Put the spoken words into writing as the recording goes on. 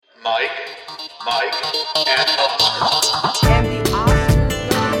Mike, and Oscar. And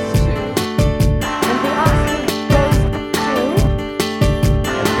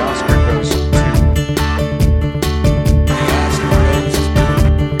the Oscar goes to... And the Oscar goes to...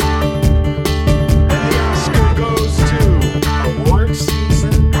 And the Oscar goes to award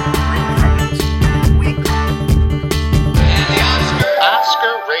season recaps. And the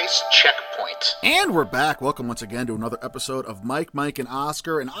Oscar race checkpoint. And we're back. Welcome once again to another episode of Mike, and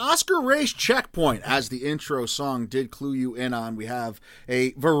Oscar, an Oscar race checkpoint. As the intro song did clue you in on, we have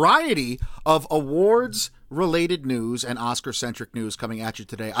a variety of awards-related news and Oscar-centric news coming at you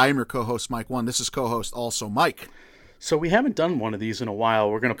today. I am your co-host, Mike One. This is co-host also Mike. So we haven't done one of these in a while.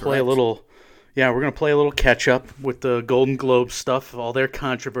 We're going to play a little... Yeah, we're going to play a little catch-up with the Golden Globe stuff, all their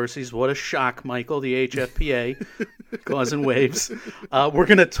controversies. What a shock, Michael, the HFPA, causing waves. We're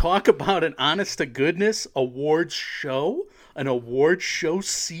going to talk about an honest-to-goodness awards show. An awards show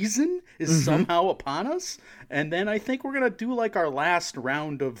season is somehow upon us. And then I think we're going to do like our last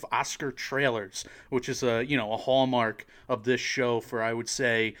round of Oscar trailers, which is a hallmark of this show for, I would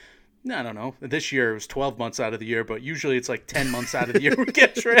say... I don't know. This year it was 12 months out of the year, but usually it's like 10 months out of the year we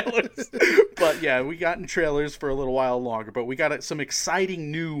get trailers. But yeah, we got in trailers for a little while longer, but we got some exciting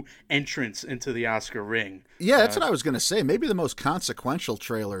new entrants into the Oscar ring. Yeah, that's what I was going to say. Maybe the most consequential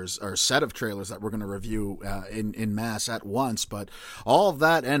trailers or set of trailers that we're going to review in mass at once, but all of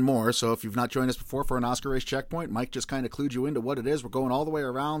that and more. So if you've not joined us before for an Oscar race checkpoint, Mike just kind of clued you into what it is. We're going all the way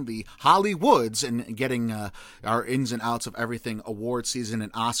around the Hollywoods and getting our ins and outs of everything award season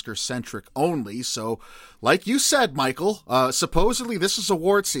and Oscar-centric only. So like you said, Michael, supposedly this is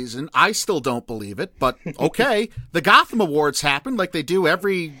award season. I still don't believe it, but okay. The Gotham Awards happened like they do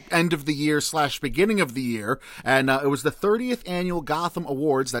every end of the year / beginning of the year. And it was the 30th annual Gotham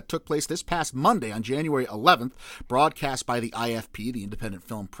Awards that took place this past Monday on January 11th, broadcast by the IFP, the Independent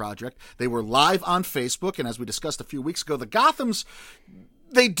Film Project. They were live on Facebook, and as we discussed a few weeks ago, the Gothams...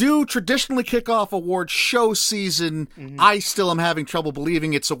 They do traditionally kick off award show season. I still am having trouble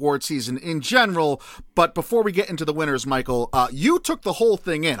believing it's award season in general. But before we get into the winners, Michael, you took the whole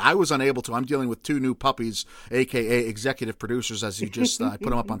thing in. I was unable to. I'm dealing with two new puppies, a.k.a. executive producers, as you just I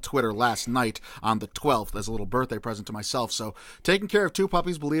put them up on Twitter last night on the 12th as a little birthday present to myself. So taking care of two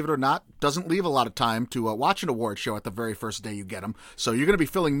puppies, believe it or not, doesn't leave a lot of time to watch an award show at the very first day you get them. So you're going to be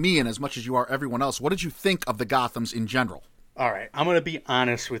filling me in as much as you are everyone else. What did you think of the Gothams in general? All right, I'm going to be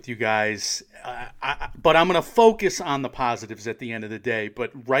honest with you guys, but I'm going to focus on the positives at the end of the day.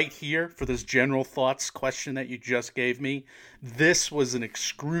 But right here, for this general thoughts question that you just gave me, this was an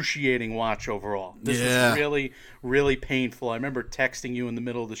excruciating watch overall. This was really, really painful. I remember texting you in the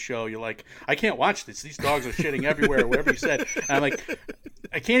middle of the show. You're like, I can't watch this. These dogs are shitting everywhere, whatever you said. And I'm like,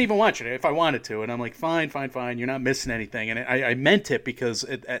 I can't even watch it if I wanted to. And I'm like, fine. You're not missing anything. And I meant it because,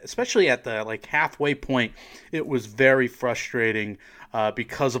 especially at the like halfway point, it was very frustrating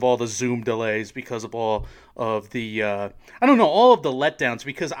because of all the Zoom delays, because of all of the, all of the letdowns,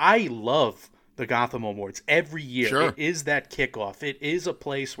 because I love the Gotham Awards every year. Sure. It is that kickoff. It is a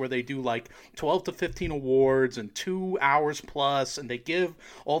place where they do like 12 to 15 awards and 2 hours plus, and they give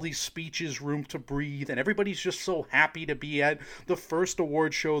all these speeches room to breathe, and everybody's just so happy to be at the first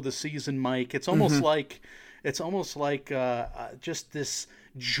award show of the season, Mike. It's almost like just this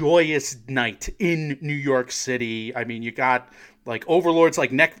joyous night in New York City. I mean, you got like overlords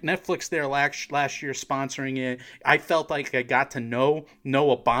like Netflix there last year sponsoring it. I felt like I got to know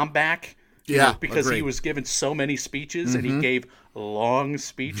Noah Baumbach. Because agreed. He was given so many speeches and he gave long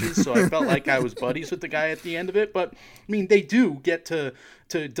speeches, so I felt like I was buddies with the guy at the end of it. But I mean, they do get to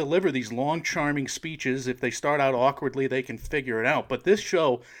deliver these long, charming speeches. If they start out awkwardly, they can figure it out. But this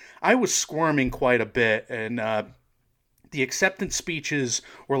show, I was squirming quite a bit, and the acceptance speeches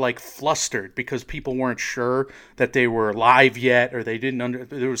were like flustered because people weren't sure that they were live yet, or they didn't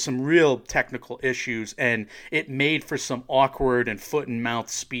there was some real technical issues, and it made for some awkward and foot and mouth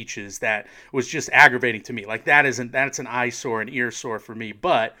speeches that was just aggravating to me. Like that's an eyesore, an ear sore for me.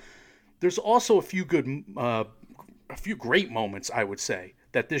 But there's also a few great moments, I would say,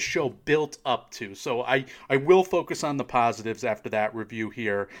 that this show built up to. So I will focus on the positives after that review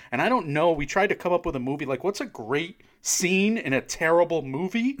here. And I don't know, we tried to come up with a movie, like what's a great scene in a terrible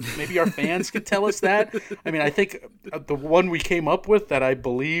movie? Maybe our fans could tell us that. I mean, I think the one we came up with that I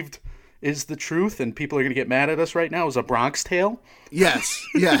believed is the truth, and people are going to get mad at us right now, is A Bronx Tale. Yes.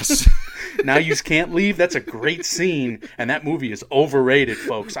 Now You Can't Leave. That's a great scene, and that movie is overrated,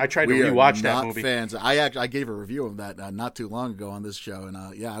 folks. I tried to rewatch that movie. Fans. I gave a review of that not too long ago on this show, and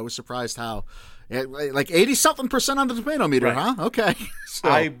I was surprised how like 80-something% on the tomato meter, right. huh? Okay.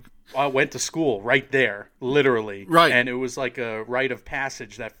 So. I went to school right there, literally. Right. And it was like a rite of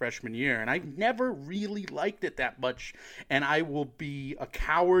passage that freshman year. And I never really liked it that much. And I will be a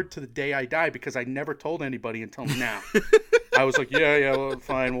coward to the day I die because I never told anybody until now. I was like, yeah, well,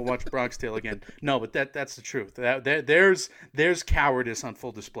 fine, we'll watch Bronx Tale again. No, but that's the truth. There's cowardice on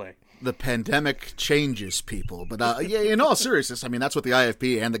full display. The pandemic changes people. But yeah, in all seriousness, I mean, that's what the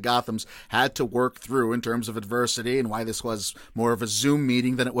IFP and the Gothams had to work through in terms of adversity, and why this was more of a Zoom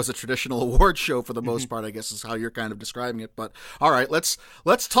meeting than it was a traditional award show for the most part, I guess is how you're kind of describing it. But all right, let's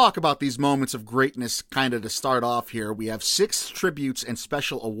talk about these moments of greatness kind of to start off here. We have 6 tributes and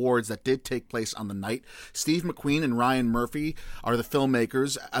special awards that did take place on the night. Steve McQueen and Ryan Murphy are the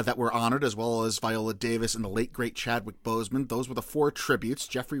filmmakers that were honored, as well as Viola Davis and the late, great Chadwick Boseman. Those were the 4 tributes.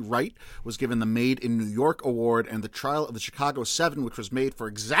 Jeffrey Wright was given the Made in New York Award, and the Trial of the Chicago 7, which was made for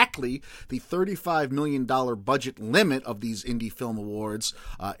exactly the $35 million budget limit of these indie film awards.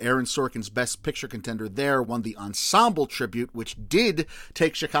 Aaron Sorkin's Best Picture contender there won the Ensemble tribute, which did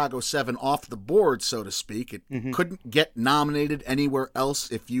take Chicago 7 off the board, so to speak. It couldn't get nominated anywhere else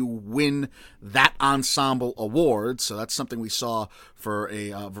if you win that Ensemble award, so that's something we saw for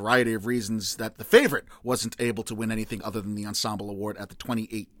a variety of reasons, that the favorite wasn't able to win anything other than the Ensemble award at the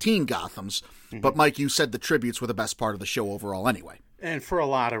 2018 Gothams. But Mike, you said the tributes were the best part of the show overall anyway. And for a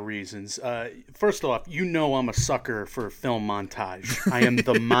lot of reasons. First off, you know I'm a sucker for film montage. I am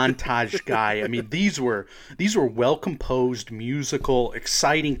the montage guy. I mean, these were well-composed, musical,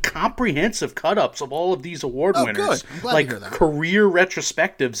 exciting, comprehensive cut-ups of all of these award winners. Good. I'm glad like to hear that. career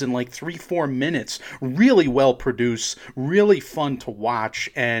retrospectives in like 3-4 minutes. Really well-produced, really fun to watch.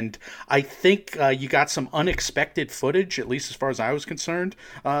 And I think you got some unexpected footage, at least as far as I was concerned,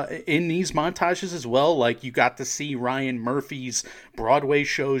 in these montages as well. Like you got to see Ryan Murphy's Broadway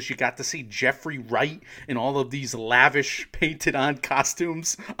shows. You got to see Jeffrey Wright in all of these lavish painted-on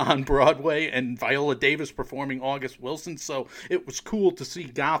costumes on Broadway, and Viola Davis performing August Wilson. So it was cool to see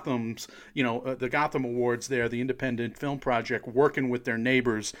Gotham's, the Gotham Awards there, the Independent Film Project, working with their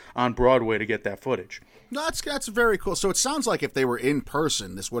neighbors on Broadway to get that footage. No, that's very cool. So it sounds like if they were in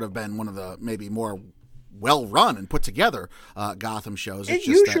person, this would have been one of the maybe more well-run and put together Gotham shows. It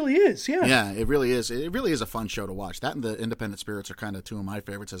usually is, yeah. Yeah, it really is. It really is a fun show to watch. That and the Independent Spirits are kind of 2 of my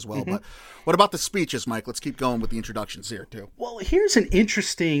favorites as well. But what about the speeches, Mike? Let's keep going with the introductions here, too. Well, here's an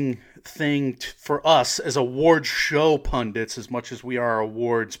interesting thing for us as award show pundits, as much as we are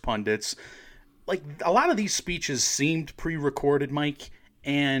awards pundits. Like, a lot of these speeches seemed pre-recorded, Mike.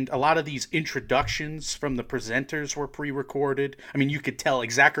 And a lot of these introductions from the presenters were pre-recorded. I mean, you could tell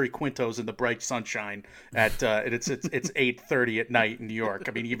Zachary Quinto's in the bright sunshine at it's 8:30 at night in New York.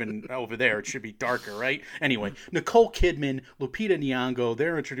 I mean, even over there it should be darker, right? Anyway, Nicole Kidman, Lupita Nyong'o,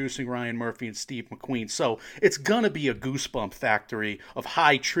 they're introducing Ryan Murphy and Steve McQueen. So it's gonna be a goosebump factory of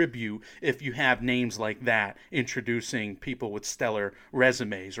high tribute if you have names like that introducing people with stellar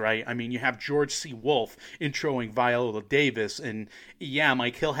resumes, right? I mean, you have George C. Wolfe introing Viola Davis, and yeah,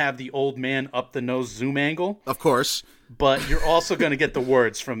 Mike, he'll have the old man up the nose zoom angle. Of course. But you're also going to get the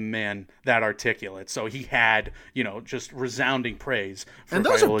words from a man that articulate. So he had, just resounding praise for And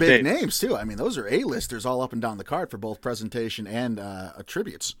those Viola are big Davis. names, too. I mean, those are A-listers all up and down the card for both presentation and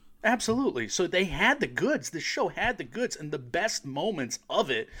tributes. Absolutely. So they had the goods. The show had the goods, and the best moments of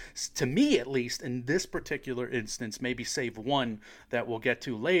it, to me at least, in this particular instance, maybe save one that we'll get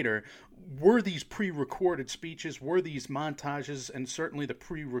to later, were these pre-recorded speeches, were these montages, and certainly the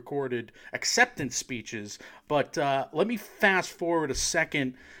pre-recorded acceptance speeches. But let me fast forward a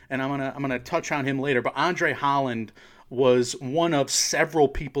second, and I'm gonna touch on him later. But Andre Holland was one of several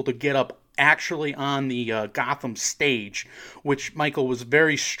people to get up actually on the Gotham stage, which, Michael, was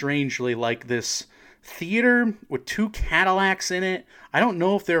very strangely like this theater with 2 Cadillacs in it. I don't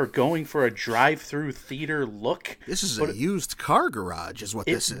know if they were going for a drive-through theater look. This is a used car garage is what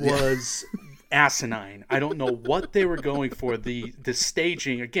this is. It was asinine. I don't know what they were going for. The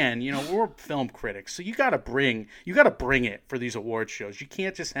staging, again, we're film critics, so you gotta bring it for these award shows. You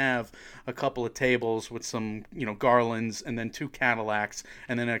can't just have a couple of tables with some garlands and then 2 Cadillacs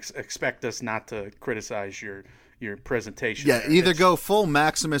and then expect us not to criticize your presentation. Yeah, there. either go full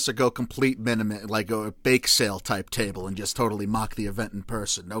Maximus or go complete minimum, like go a bake sale type table and just totally mock the event in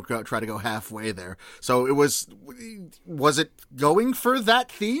person. Don't try to go halfway there. So was it going for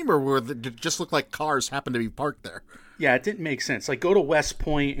that theme, or did it just look like cars happened to be parked there? Yeah, it didn't make sense. Like, go to West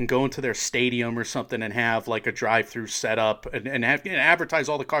Point and go into their stadium or something and have like a drive-through setup and advertise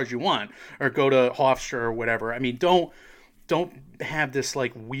all the cars you want, or go to Hofstra or whatever. I mean, don't have this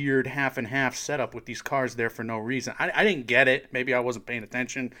like weird half and half setup with these cars there for no reason. I didn't get it. Maybe I wasn't paying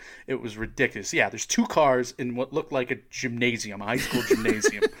attention. It was ridiculous. Yeah, there's 2 cars in what looked like a gymnasium, a high school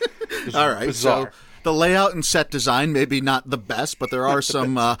gymnasium. All right, bizarre. so the layout and set design maybe not the best, but there are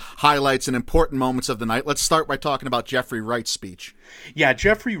some highlights and important moments of the night. Let's start by talking about Jeffrey Wright's speech. Yeah,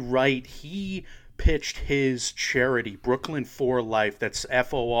 Jeffrey Wright, he pitched his charity, Brooklyn for Life. That's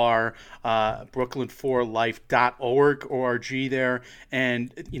FOR, brooklyn4life.org, O-R-G there.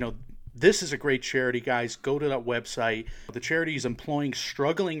 And, this is a great charity, guys. Go to that website. The charity is employing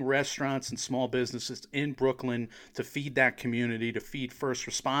struggling restaurants and small businesses in Brooklyn to feed that community, to feed first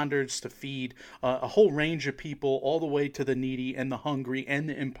responders, to feed a whole range of people, all the way to the needy and the hungry and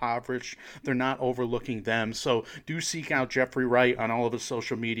the impoverished. They're not overlooking them. So do seek out Jeffrey Wright on all of his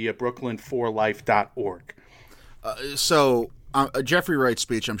social media, brooklyn4life.org. Jeffrey Wright's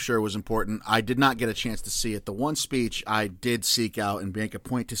speech, I'm sure, was important. I did not get a chance to see it. The one speech I did seek out and make a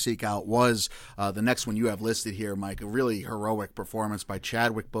point to seek out was the next one you have listed here, Mike. A really heroic performance by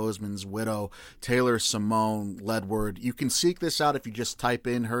Chadwick Boseman's widow, Taylor Simone Ledward. You can seek this out if you just type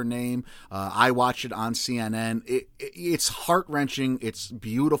in her name. I watched it on CNN. It's heart-wrenching. It's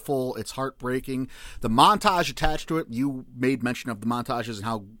beautiful. It's heartbreaking. The montage attached to it, you made mention of the montages and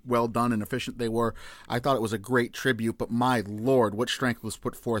how well done and efficient they were. I thought it was a great tribute, but my Lord, what strength was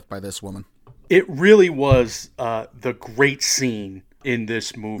put forth by this woman. It really was the great scene in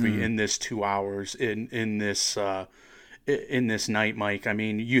this movie, in this 2 hours, in this night, Mike. I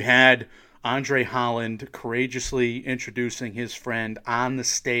mean, you had Andre Holland courageously introducing his friend on the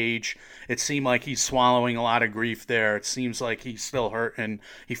stage. It seemed like he's swallowing a lot of grief there. It seems like he's still hurt, and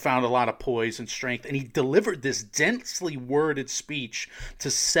he found a lot of poise and strength. And he delivered this densely worded speech to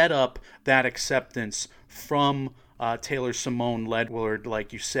set up that acceptance from Taylor Simone Ledward,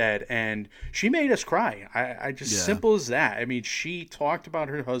 like you said, and she made us cry. Simple as that. I mean, she talked about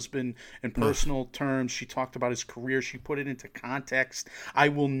her husband in personal terms. She talked about his career. She put it into context. I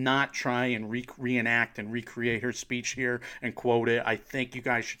will not try and reenact and recreate her speech here and quote it. I think you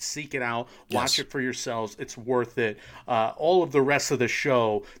guys should seek it out, watch it for yourselves. It's worth it. All of the rest of the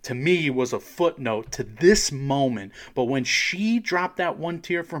show, to me, was a footnote to this moment. But when she dropped that one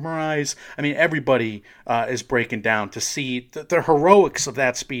tear from her eyes, I mean, everybody is breaking down to see the heroics of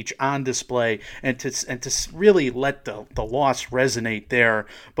that speech on display and to really let the loss resonate there.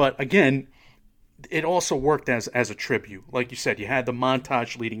 But again, it also worked as a tribute. Like you said, you had the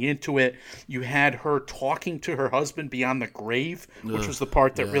montage leading into it. You had her talking to her husband beyond the grave, which was the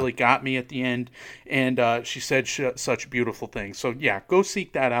part that really got me at the end. And she said such beautiful things. So yeah, go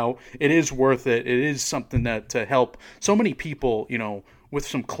seek that out. It is worth it. It is something that to help so many people, with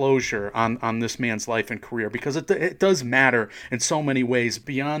some closure on this man's life and career, because it does matter in so many ways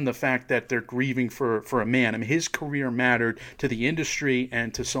beyond the fact that they're grieving for a man. I mean, his career mattered to the industry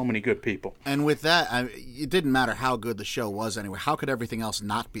and to so many good people. And with that, it didn't matter how good the show was anyway. How could everything else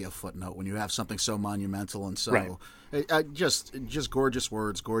not be a footnote when you have something so monumental and so just gorgeous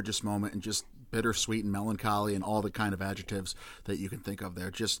words, gorgeous moment, and just bittersweet and melancholy and all the kind of adjectives that you can think of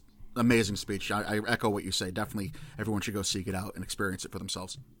there. Just amazing speech. I echo what you say. Definitely everyone should go seek it out and experience it for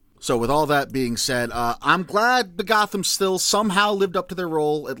themselves. So with all that being said, I'm glad the Gotham still somehow lived up to their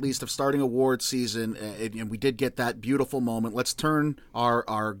role, at least of starting award season, and we did get that beautiful moment. Let's turn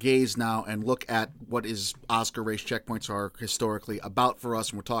our gaze now and look at what is Oscar race checkpoints are historically about for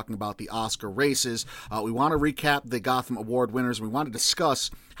us, and we're talking about the Oscar races. We want to recap the Gotham Award winners. We want to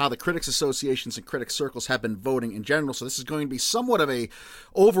discuss how the critics associations and critics circles have been voting in general. So this is going to be somewhat of a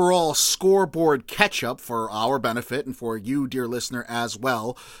overall scoreboard catch-up for our benefit and for you, dear listener, as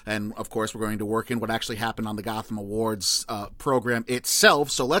well. And, of course, we're going to work in what actually happened on the Gotham Awards program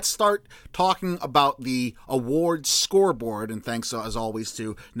itself. So let's start talking about the awards scoreboard. And thanks, as always,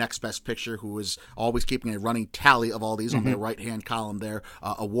 to Next Best Picture, who is always keeping a running tally of all these on their right-hand column there.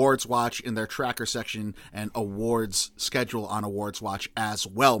 Awards Watch in their tracker section and awards schedule on Awards Watch as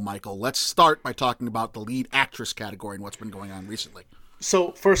well, Michael. Let's start by talking about the lead actress category and what's been going on recently.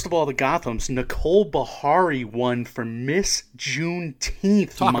 So, first of all, the Gothams. Nicole Beharie won for Miss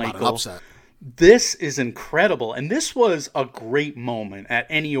Juneteenth, Talk Michael. about an upset. This is incredible, and this was a great moment at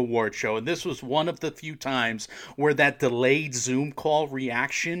any award show, and this was one of the few times where that delayed Zoom call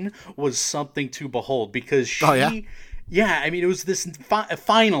reaction was something to behold, because she... Yeah, I mean, it was this,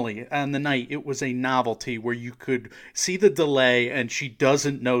 finally, on the night, it was a novelty where you could see the delay and she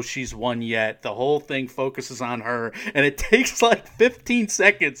doesn't know she's won yet. The whole thing focuses on her, and it takes like 15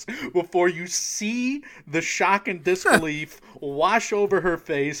 seconds before you see the shock and disbelief wash over her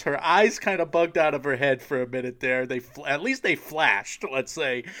face. Her eyes kind of bugged out of her head for a minute there. At least they flashed, let's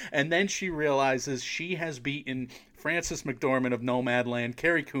say. And then she realizes she has beaten Frances McDormand of Nomadland,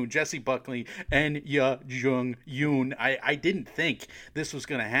 Carrie Coon, Jessie Buckley, and Ya Jung Yoon. I didn't think this was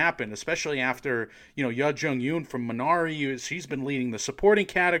going to happen, especially after, Ya Jung Yoon from Minari. She's been leading the supporting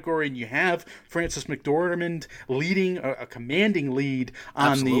category, and you have Frances McDormand leading a commanding lead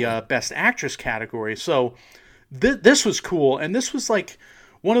on Absolutely. the Best Actress category. So this was cool, and this was like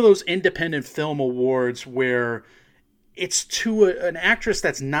one of those independent film awards where it's to an actress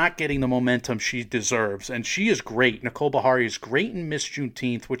that's not getting the momentum she deserves, and she is great. Nicole Beharie is great in Miss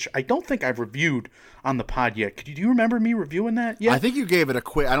Juneteenth, which I don't think I've reviewed on the pod yet. Do you remember me reviewing that yet? I think you gave it a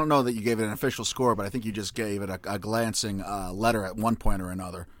quick. I don't know that you gave it an official score, but I think you just gave it a glancing letter at one point or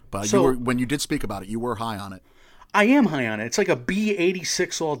another. But when you did speak about it, you were high on it. I am high on it. It's like a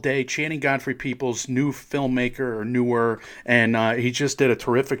B86 all day. Channing Godfrey Peoples, new filmmaker or newer, and he just did a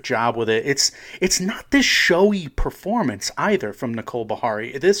terrific job with it. It's not this showy performance either from Nicole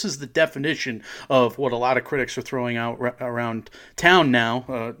Beharie. This is the definition of what a lot of critics are throwing out around town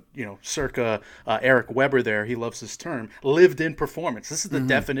now. Circa Eric Weber there, he loves this term, lived-in performance. This is the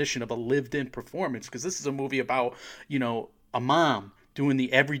definition of a lived-in performance, because this is a movie about, a mom doing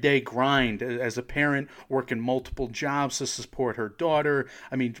the everyday grind as a parent, working multiple jobs to support her daughter.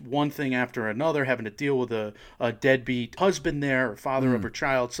 I mean, one thing after another, having to deal with a deadbeat husband there, or father of her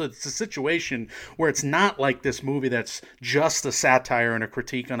child. So it's a situation where it's not like this movie that's just a satire and a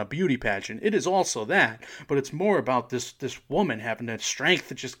critique on a beauty pageant. It is also that, but it's more about this woman having the strength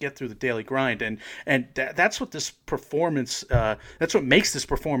to just get through the daily grind. And that's what this performance, that's what makes this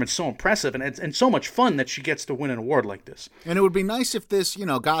performance so impressive and so much fun that she gets to win an award like this. And it would be nice if this,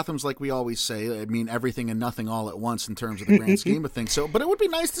 Gotham's, like we always say, I mean, everything and nothing all at once in terms of the grand scheme of things. So, but it would be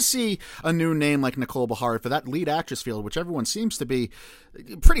nice to see a new name like Nicole Beharie for that lead actress field, which everyone seems to be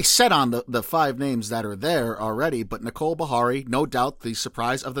pretty set on the five names that are there already. But Nicole Beharie, no doubt the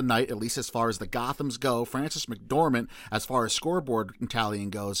surprise of the night, at least as far as the Gothams go. Frances McDormand, as far as scoreboard tallying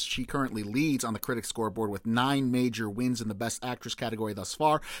goes, she currently leads on the critics scoreboard with 9 major wins in the Best Actress category thus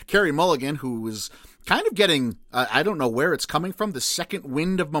far. Carey Mulligan, who is kind of getting, I don't know where it's coming from, the second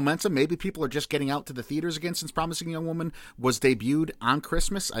wind of momentum. Maybe people are just getting out to the theaters again since Promising Young Woman was debuted on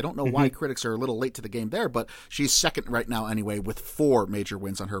Christmas. I don't know why critics are a little late to the game there, but she's second right now anyway with 4 major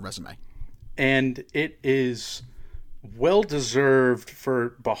wins on her resume. And it is well deserved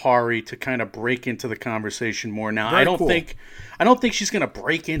for Beharie to kind of break into the conversation more now. Very I don't cool. think she's going to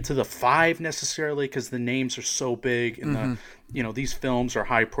break into the 5 necessarily, because the names are so big, and these films are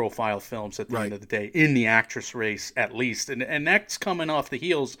high profile films at the end of the day, in the actress race at least. And that's coming off the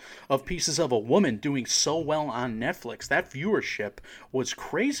heels of Pieces of a Woman doing so well on Netflix. That viewership was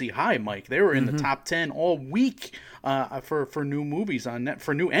crazy high, Mike. They were in the top 10 all week for new movies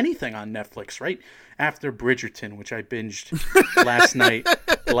for new anything on Netflix, right after Bridgerton, which I binged last night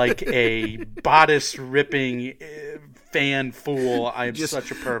like a bodice ripping fan fool. I am such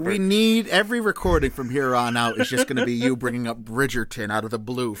a pervert. We need every recording from here on out is just going to be you bringing up Bridgerton out of the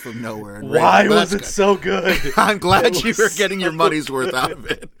blue from nowhere. And Why but was that's it good. so good? I'm glad It you was were getting your so money's worth out of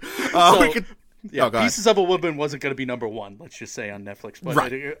it. We could. Yeah, Oh, go ahead. Pieces of a Woman wasn't going to be number 1, let's just say, on Netflix, but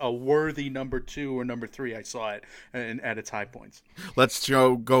Right. a worthy number 2 or number 3. I saw it at its high points. Let's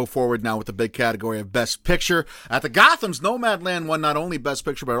go forward now with the big category of Best Picture. At the Gothams, Nomadland won not only Best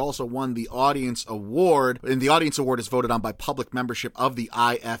Picture, but also won the Audience Award. And the Audience Award is voted on by public membership of the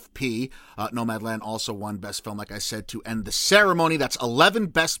IFP. Nomadland also won Best Film, like I said, to end the ceremony. That's 11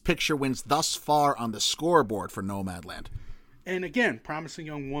 Best Picture wins thus far on the scoreboard for Nomadland. And again, Promising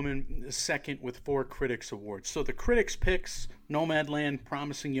Young Woman is second with 4 Critics Awards. So the critics picks Nomadland,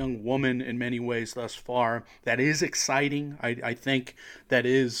 Promising Young Woman in many ways thus far. That is exciting. I think that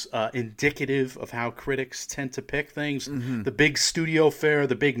is indicative of how critics tend to pick things. The big studio fair,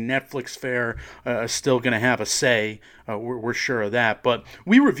 the big Netflix fair is still going to have a say. We're sure of that. But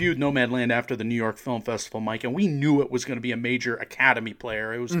we reviewed Nomadland after the New York Film Festival, Mike, and we knew it was going to be a major Academy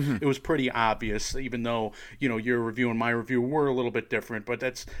player. It was pretty obvious, even though your review and my review were a little bit different. But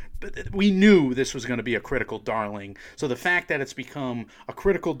we knew this was going to be a critical darling. So the fact that it's become a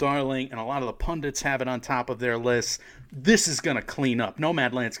critical darling and a lot of the pundits have it on top of their lists, this is going to clean up.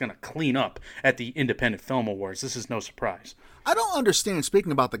 Nomadland's going to clean up at the Independent Film Awards. This is no surprise. I don't understand,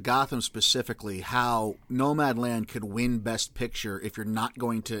 speaking about the Gotham specifically, how Nomadland could win Best Picture if you're not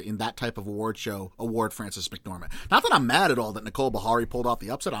going to, in that type of award show, award Frances McDormand. Not that I'm mad at all that Nicole Beharie pulled off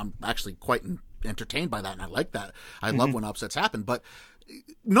the upset. I'm actually quite entertained by that, and I like that. I love when upsets happen, but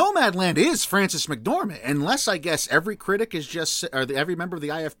Nomadland is Frances McDormand, unless I guess every critic is just, or every member of the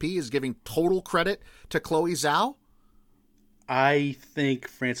IFP is giving total credit to Chloe Zhao. I think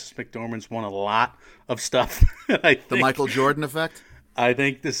Frances McDormand's won a lot of stuff. The Michael Jordan effect? I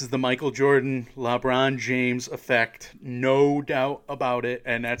think this is the Michael Jordan, LeBron James effect, no doubt about it,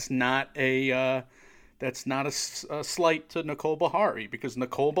 and that's not a slight to Nicole Bahari, because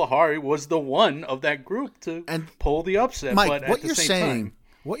Nicole Bahari was the one of that group to pull the upset. Mike, but at what the you're same saying. time,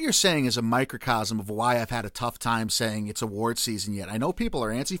 What you're saying is a microcosm of why I've had a tough time saying it's award season yet. I know people are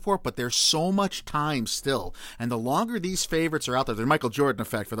antsy for it, but there's so much time still. And the longer these favorites are out there, the Michael Jordan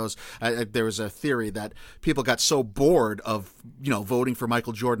effect, for those, there was a theory that people got so bored of, voting for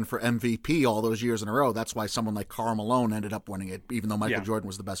Michael Jordan for MVP all those years in a row. That's why someone like Karl Malone ended up winning it, even though Michael Jordan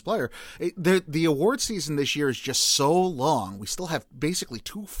was the best player. The award season this year is just so long. We still have basically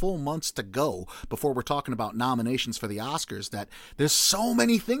 2 full months to go before we're talking about nominations for the Oscars, that there's so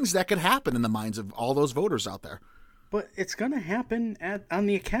many things that could happen in the minds of all those voters out there. But it's going to happen on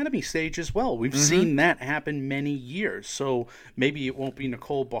the Academy stage as well. We've seen that happen many years. So maybe it won't be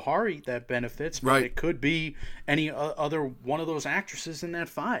Nicole Bahari that benefits, but it could be any other one of those actresses in that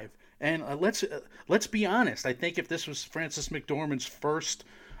 5. And let's be honest. I think if this was Frances McDormand's first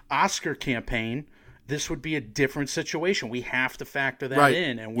Oscar campaign, this would be a different situation. We have to factor that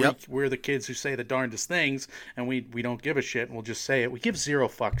in, and we're the kids who say the darndest things, and we don't give a shit, and we'll just say it. We give 0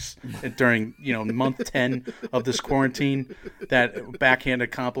 fucks during month 10 of this quarantine. That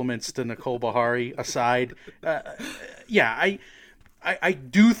backhanded compliments to Nicole Bahari aside, I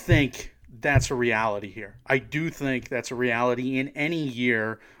do think that's a reality here. I do think that's a reality in any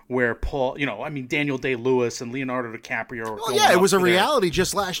year where Daniel Day-Lewis and Leonardo DiCaprio are it was a reality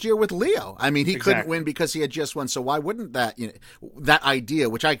just last year with Leo. I mean, he couldn't win because he had just won, so why wouldn't that, that idea,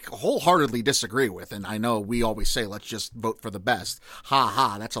 which I wholeheartedly disagree with, and I know we always say, let's just vote for the best. Ha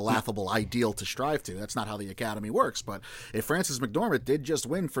ha, that's a laughable ideal to strive to. That's not how the Academy works, but if Frances McDormand did just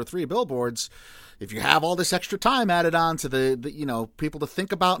win for 3 billboards, if you have all this extra time added on to the people to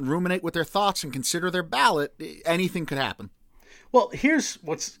think about and ruminate with their thoughts and consider their ballot, anything could happen. Well, here's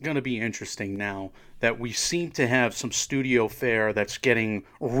what's going to be interesting now that we seem to have some studio fare that's getting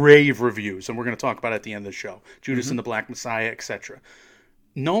rave reviews, and we're going to talk about it at the end of the show. Judas and the Black Messiah, etc.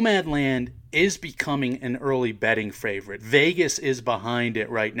 Nomadland is becoming an early betting favorite. Vegas is behind it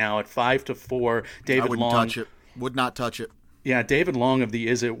right now at 5-4. David I wouldn't Long touch it. Would not touch it. Yeah, David Long of the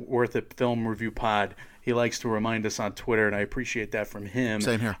Is It Worth It Film Review Pod, he likes to remind us on Twitter, and I appreciate that from him.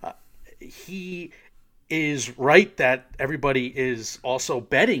 Same here. He is right that everybody is also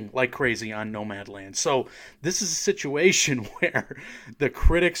betting like crazy on Nomadland. So this is a situation where the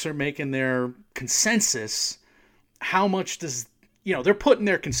critics are making their consensus. How much does, they're putting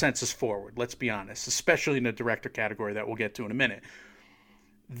their consensus forward, let's be honest, especially in the director category that we'll get to in a minute.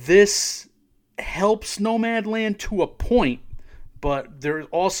 This helps Nomadland to a point, but there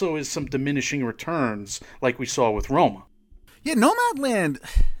also is some diminishing returns like we saw with Roma. Yeah, Nomadland,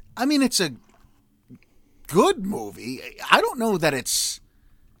 I mean, it's a good movie. I don't know that it's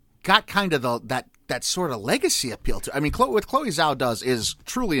got kind of that sort of legacy appeal to. I mean, what Chloe Zhao does is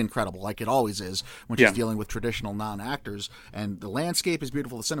truly incredible, like it always is when she's dealing with traditional non-actors. And the landscape is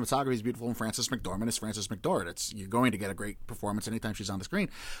beautiful, the cinematography is beautiful, and Frances McDormand is Frances McDormand. You're going to get a great performance anytime she's on the screen.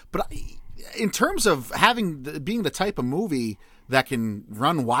 But in terms of being the type of movie that can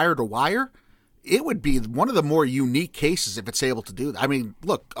run wire to wire, it would be one of the more unique cases if it's able to do that. I mean,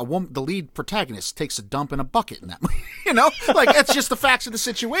 look, the lead protagonist takes a dump in a bucket in that movie. That's just the facts of the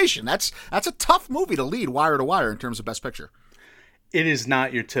situation. That's a tough movie to lead wire to wire in terms of Best Picture. It is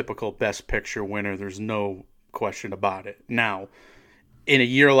not your typical Best Picture winner. There's no question about it. Now, in a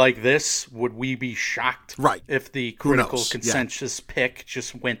year like this, would we be shocked if the critical consensus pick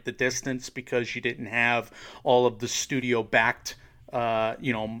just went the distance because you didn't have all of the studio-backed,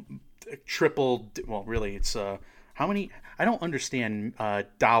 really it's how many, I don't understand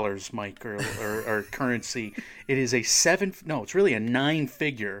dollars, Mike, or currency. It is it's really a nine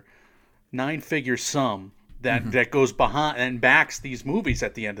figure sum that goes behind and backs these movies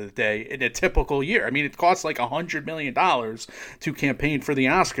at the end of the day in a typical year. I mean, it costs like $100 million to campaign for the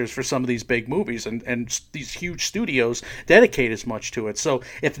Oscars for some of these big movies, and these huge studios dedicate as much to it. So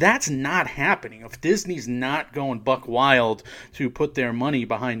if that's not happening, if Disney's not going buck wild to put their money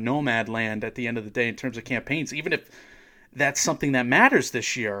behind Nomadland at the end of the day in terms of campaigns, even if that's something that matters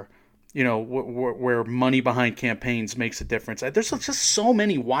this year, where money behind campaigns makes a difference. There's just so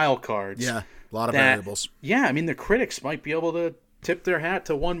many wild cards. Yeah. A lot of variables. Yeah, I mean, the critics might be able to tip their hat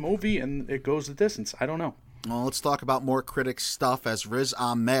to one movie and it goes the distance. I don't know. Well, let's talk about more critics stuff as Riz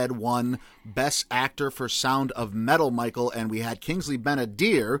Ahmed won Best Actor for Sound of Metal, Michael, and we had Kingsley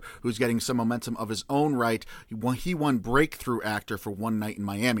Ben-Adir, who's getting some momentum of his own right. He won Breakthrough Actor for One Night in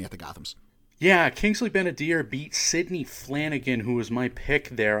Miami at the Gothams. Yeah, Kingsley Benadir beat Sydney Flanagan, who was my pick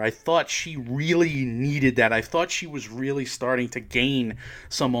there. I thought she really needed that. I thought she was really starting to gain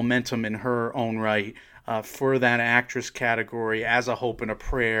some momentum in her own right for that actress category as a hope and a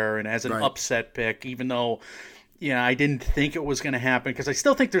prayer and as an upset pick, even though, I didn't think it was going to happen because I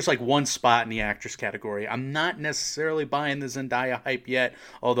still think there's like one spot in the actress category. I'm not necessarily buying the Zendaya hype yet,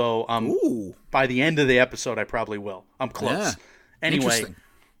 although by the end of the episode, I probably will. I'm close. Yeah. Anyway.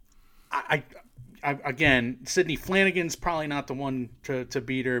 I again, Sydney Flanagan's probably not the one to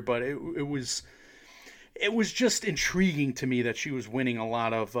beat her, but it was just intriguing to me that she was winning a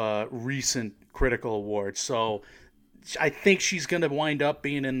lot of recent critical awards. So I think she's going to wind up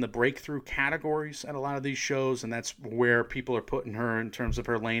being in the breakthrough categories at a lot of these shows, and that's where people are putting her in terms of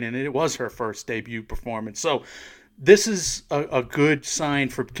her lane. And it was her first debut performance, so this is a good sign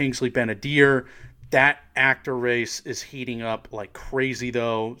for Kingsley Benadir. That actor race is heating up like crazy,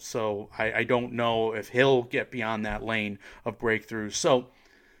 though, so I don't know if he'll get beyond that lane of breakthrough. So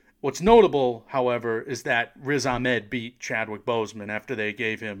what's notable, however, is that Riz Ahmed beat Chadwick Boseman after they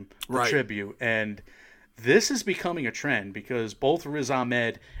gave him the tribute. And this is becoming a trend because both Riz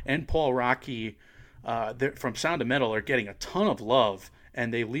Ahmed and Paul Raci from Sound of Metal are getting a ton of love,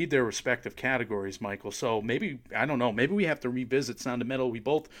 and they lead their respective categories, Michael. So maybe, I don't know, maybe we have to revisit Sound of Metal. We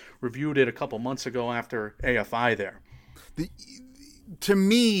both reviewed it a couple months ago after AFI there. To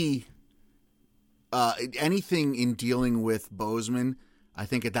me, anything in dealing with Boseman, I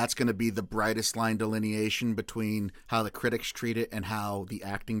think that's going to be the brightest line delineation between how the critics treat it and how the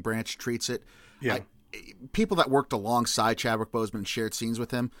acting branch treats it. Yeah. People that worked alongside Chadwick Boseman and shared scenes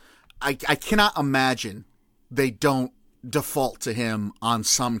with him, I cannot imagine they don't default to him on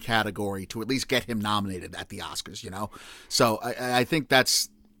some category to at least get him nominated at the Oscars, So I think that's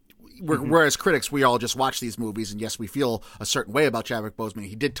whereas critics, we all just watch these movies, and yes, we feel a certain way about Chadwick Boseman.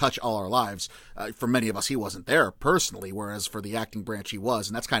 He did touch all our lives. For many of us, he wasn't there personally, whereas for the acting branch, he was,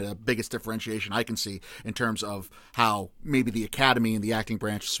 and that's kind of the biggest differentiation I can see in terms of how maybe the Academy and the acting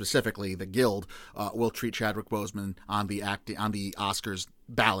branch, specifically the Guild, will treat Chadwick Boseman on the Oscars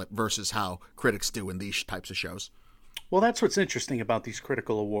ballot versus how critics do in these types of shows. Well, that's what's interesting about these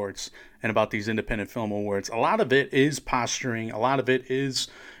critical awards and about these independent film awards. A lot of it is posturing. A lot of it is,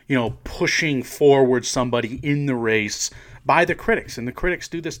 pushing forward somebody in the race by the critics. And the critics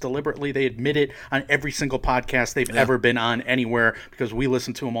do this deliberately. They admit it on every single podcast they've ever been on anywhere because we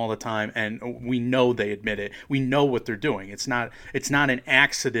listen to them all the time, and we know they admit it. We know what they're doing. It's not an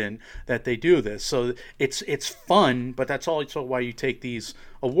accident that they do this. So it's fun, but that's also why you take these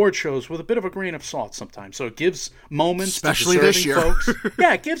award shows with a bit of a grain of salt sometimes. So it gives moments especially to deserving this year. folks.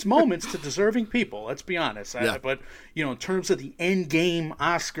 Yeah, it gives moments to deserving people. Let's be honest. But in terms of the end game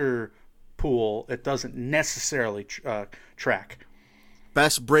Oscar pool, it doesn't necessarily track.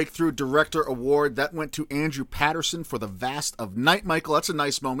 Best Breakthrough Director Award, that went to Andrew Patterson for The Vast of Night. Michael, that's a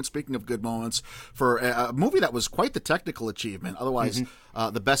nice moment, speaking of good moments, for a movie that was quite the technical achievement. Otherwise,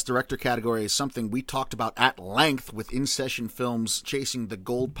 the Best Director category is something we talked about at length with In Session Films Chasing the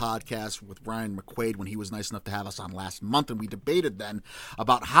Gold podcast with Ryan McQuaid when he was nice enough to have us on last month, and we debated then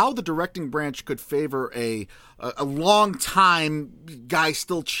about how the directing branch could favor a long-time guy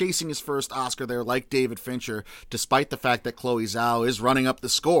still chasing his first Oscar there, like David Fincher, despite the fact that Chloe Zhao is running up the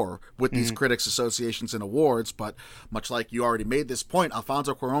score with these critics associations and awards. But much like you already made this point,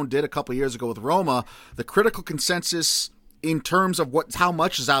 Alfonso Cuarón did a couple years ago with Roma, the critical consensus in terms of how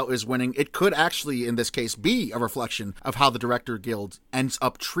much Zhao is winning, it could actually, in this case, be a reflection of how the Director Guild ends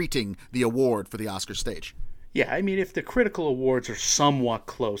up treating the award for the Oscar stage. Yeah, I mean, if the critical awards are somewhat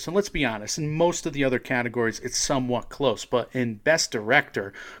close, and let's be honest, in most of the other categories, it's somewhat close, but in Best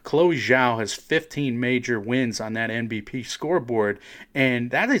Director, Chloe Zhao has 15 major wins on that NBP scoreboard,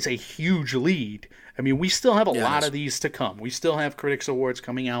 and that is a huge lead. I mean, we still have a lot of these to come. We still have Critics Awards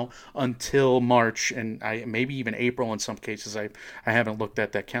coming out until March, and maybe even April in some cases. I haven't looked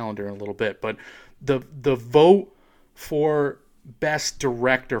at that calendar in a little bit, but the vote for Best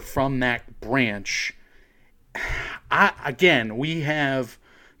Director from that branch, we have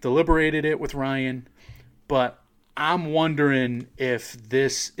deliberated it with Ryan, but I'm wondering if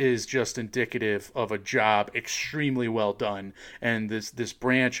this is just indicative of a job extremely well done, and this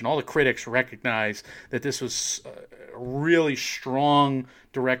branch and all the critics recognize that this was a really strong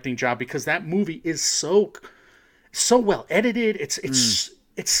directing job because that movie is so well edited. It's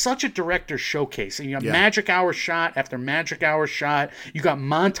it's such a director showcase. And you have Yeah. magic hour shot after magic hour shot. You got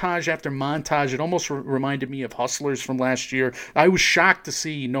montage after montage. It almost reminded me of Hustlers from last year. I was shocked to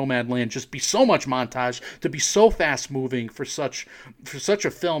see Nomadland just be so much montage, to be so fast moving for such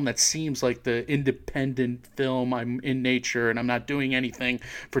a film that seems like the independent film. I'm in nature and I'm not doing anything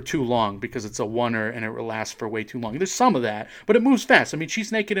for too long because it's a oneer and it will last for way too long. There's some of that, but it moves fast. I mean,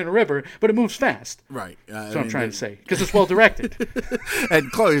 she's naked in a river, but it moves fast. Right. That's what I'm trying to say, because it's well directed.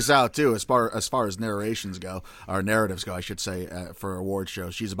 And Chloe Zhao too, as far as narrations go, or narratives go, I should say, for award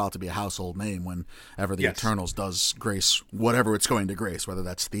shows, she's about to be a household name whenever the Yes. Eternals does grace whatever it's going to grace, whether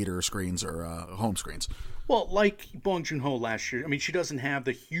that's theater screens or home screens. Well, like Bong Joon-ho last year, I mean, she doesn't have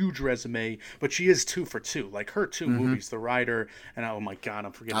the huge resume, but she is 2 for 2. Like her 2 movies, The Rider, and oh my God,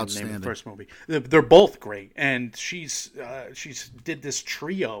 I'm forgetting the name of the first movie. They're both great, and she's did this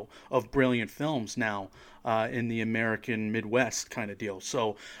trio of brilliant films now in the American Midwest kind of deal.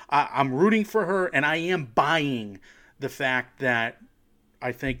 So I'm rooting for her, and I am buying the fact that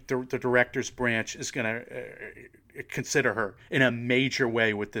I think the director's branch is going to consider her in a major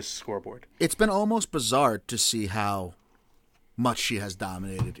way with this scoreboard. It's been almost bizarre to see how much she has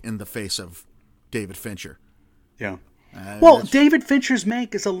dominated in the face of David Fincher. Yeah. Well, that's- David Fincher's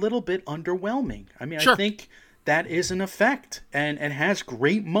Mank is a little bit underwhelming. I mean, Sure. I think that is an effect and has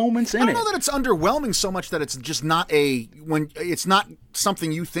great moments in I don't it. know that it's underwhelming so much that it's just not it's not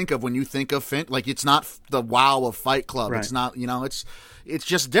something you think of when you think of like it's not the wow of Fight Club. Right. It's not, it's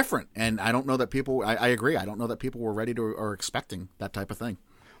just different. And I don't know that people, I agree. I don't know that people were ready to or expecting that type of thing.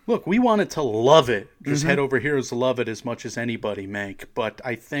 Look, we wanted to love it. Mm-hmm. Just head over here to love it as much as anybody, Mank. But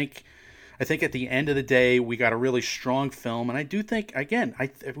I think at the end of the day, we got a really strong film. And I do think, again,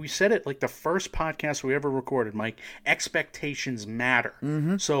 we said it like the first podcast we ever recorded, Mike, expectations matter.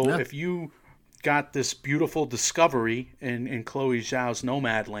 Mm-hmm. So if you got this beautiful discovery in Chloe Zhao's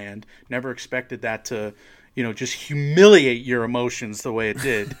Nomadland, never expected that to, just humiliate your emotions the way it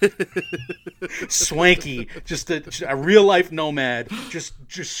did. Swanky, just a real life nomad, just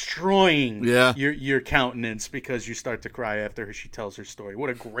destroying your countenance because you start to cry after she tells her story. What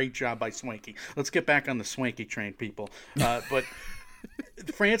a great job by Swanky. Let's get back on the Swanky train, people. But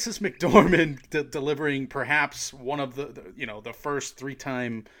Frances McDormand delivering perhaps one of the first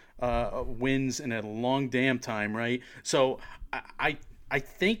 3-time wins in a long damn time, right? So I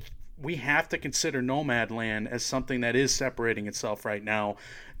think we have to consider Nomadland as something that is separating itself right now.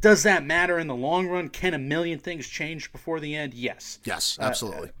 Does that matter in the long run? Can a million things change before the end? Yes. Yes,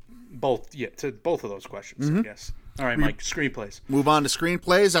 absolutely. To both of those questions, I guess. All right, Mike, screenplays. Move on to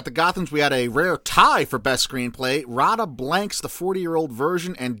screenplays. At the Gothams, we had a rare tie for best screenplay. Rada Blank's The 40-Year-Old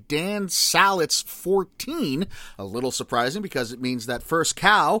Version and Dan Sallett's 14. A little surprising because it means that First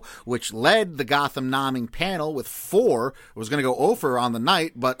Cow, which led the Gotham nomming panel with 4, was going to go over on the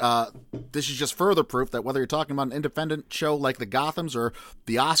night, but this is just further proof that whether you're talking about an independent show like the Gothams or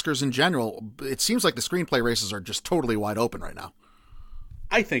the Oscars in general, it seems like the screenplay races are just totally wide open right now.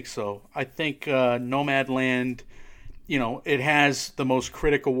 I think so. I think Nomadland, it has the most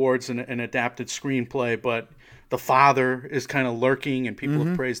critic awards in an adapted screenplay, but The Father is kind of lurking, and people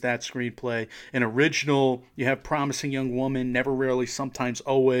have praised that screenplay. An original, you have Promising Young Woman, Never, Rarely, Sometimes,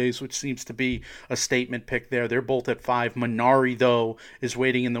 Always, which seems to be a statement pick there. They're both at 5. Minari, though, is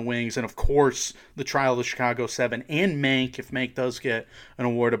waiting in the wings. And, of course, The Trial of the Chicago 7 and Mank, if Mank does get an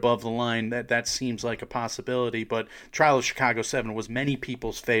award above the line, that seems like a possibility. But Trial of Chicago 7 was many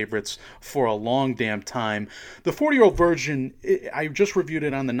people's favorites for a long damn time. The 40-Year-Old Version, I just reviewed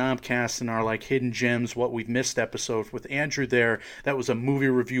it on the Nomcast in our, Hidden Gems, What We've Missed episode with Andrew there. That was a movie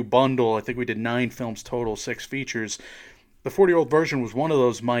review bundle. I think we did 9 films total, 6 features. The 40-Year-Old Version was one of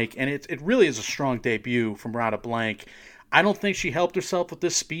those, Mike, and it really is a strong debut from Rada Blank. I don't think she helped herself with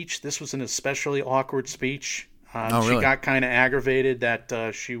this speech. This was an especially awkward speech. Really? She got kind of aggravated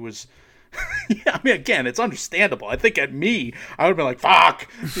that she was... Yeah, I mean, again, it's understandable. I think at me, I would have been like, fuck!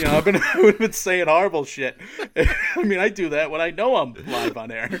 I would have been saying horrible shit. I mean, I do that when I know I'm live on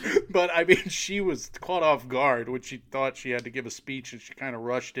air. But, I mean, she was caught off guard when she thought she had to give a speech, and she kind of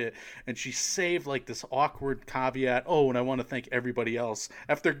rushed it. And she saved, this awkward caveat, and I want to thank everybody else.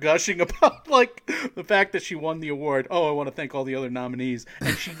 After gushing about, the fact that she won the award, I want to thank all the other nominees.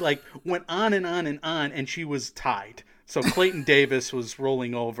 And she, went on and on and on, and she was tied. So Clayton Davis was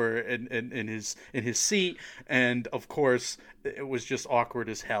rolling over in his seat, and of course it was just awkward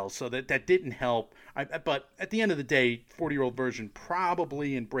as hell. So that didn't help. But at the end of the day, 40-Year-Old Version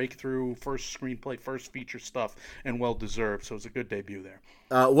probably in breakthrough, first screenplay, first feature stuff, and well deserved. So it was a good debut there.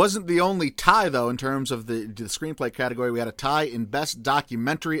 Wasn't the only tie, though, in terms of the screenplay category. We had a tie in Best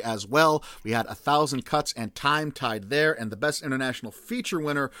Documentary as well. We had 1,000 Cuts and Time tied there, and the Best International Feature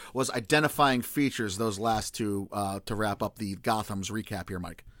winner was Identifying Features, those last two, to wrap up the Gotham's recap here,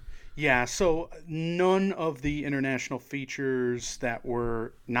 Mike. Yeah, so none of the international features that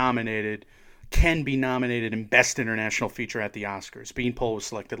were nominated can be nominated in Best International Feature at the Oscars. Beanpole was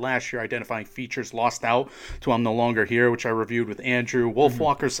selected last year. Identifying Features lost out to I'm No Longer Here, which I reviewed with Andrew.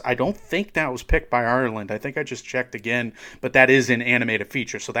 Wolfwalkers, I don't think that was picked by Ireland. I think I just checked again, but that is an animated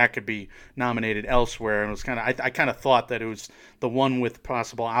feature, so that could be nominated elsewhere. And it was I kind of thought that it was the one with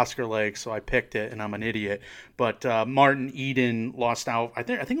possible Oscar legs, so I picked it, and I'm an idiot. But Martin Eden lost out. I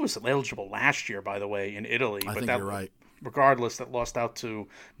think it was eligible last year, by the way, in Italy. I think you're right. Regardless, that lost out to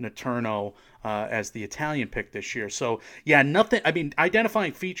Naterno as the Italian pick this year. So, yeah, nothing. I mean,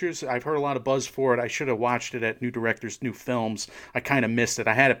 Identifying Features, I've heard a lot of buzz for it. I should have watched it at New Directors, New Films. I kind of missed it.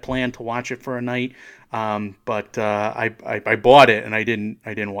 I had it planned to watch it for a night, but I bought it and I didn't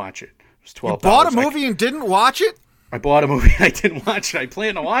watch it. It was $12. You bought a movie and didn't watch it? I bought a movie and I didn't watch it. I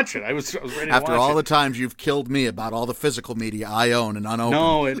planned to watch it. I was ready to watch it. After all the times you've killed me about all the physical media I own and unopened.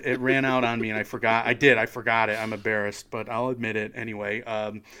 No, it ran out on me and I forgot. I forgot it. I'm embarrassed, but I'll admit it anyway.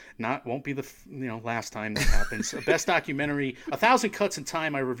 Won't be the last time that happens. Best Documentary, 1,000 Cuts and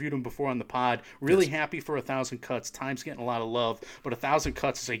Time. I reviewed them before on the pod. Really happy for 1,000 Cuts. Time's getting a lot of love, but 1,000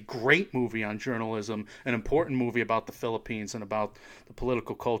 Cuts is a great movie on journalism, an important movie about the Philippines and about the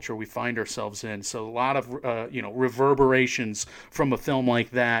political culture we find ourselves in. So a lot of reverberations from a film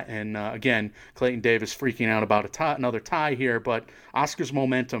like that. And again, Clayton Davis freaking out about another tie here, but Oscars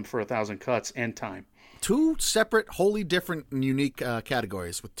momentum for 1,000 Cuts and Time. Two separate, wholly different and unique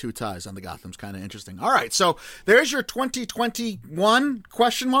categories with two ties on the Gotham's kind of interesting. All right, so there's your 2021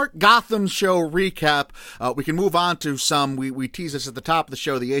 Gotham show recap. We can move on to some, we tease this at the top of the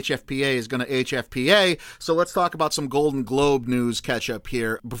show, the HFPA is going to HFPA, so let's talk about some Golden Globe news catch-up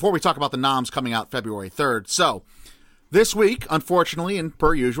here before we talk about the noms coming out February 3rd. So, this week, unfortunately, and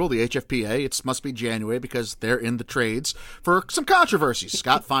per usual, the HFPA, it must be January because they're in the trades for some controversies.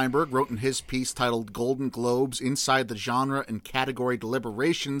 Scott Feinberg wrote in his piece titled Golden Globes Inside the Genre and Category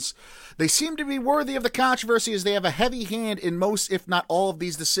Deliberations. They seem to be worthy of the controversy as they have a heavy hand in most, if not all, of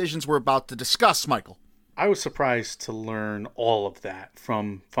these decisions we're about to discuss, Michael. I was surprised to learn all of that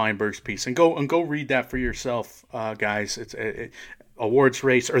from Feinberg's piece. And go read that for yourself, guys. It's Awards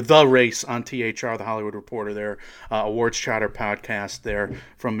Race, or The Race on THR, The Hollywood Reporter there, Awards Chatter podcast there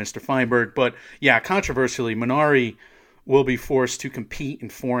from Mr. Feinberg. But yeah, controversially, Minari will be forced to compete in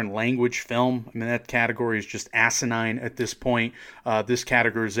foreign language film. I mean, that category is just asinine at this point. This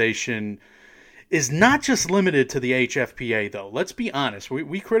categorization is not just limited to the HFPA, though. Let's be honest.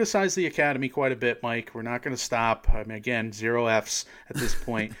 We criticize the Academy quite a bit, Mike. We're not going to stop. I mean, again, 0 Fs at this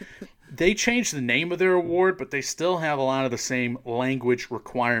point. They changed the name of their award, but they still have a lot of the same language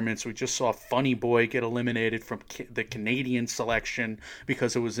requirements. We just saw Funny Boy get eliminated from the Canadian selection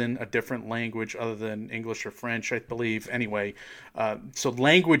because it was in a different language other than English or French, I believe. Anyway, so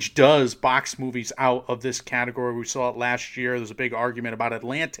language does box movies out of this category. We saw it last year. There's a big argument about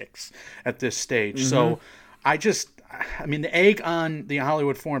Atlantics at this stage. Mm-hmm. So I mean, the egg on the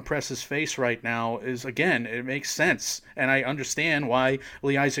Hollywood Foreign Press's face right now is, again, it makes sense. And I understand why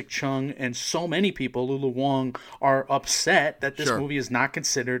Lee Isaac Chung and so many people, Lulu Wang, are upset that this movie is not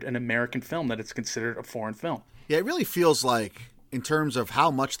considered an American film, that it's considered a foreign film. Yeah, it really feels like, in terms of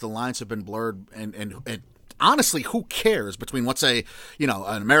how much the lines have been blurred and honestly, who cares between what's an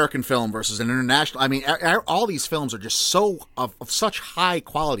American film versus an international? I mean, all these films are just so of such high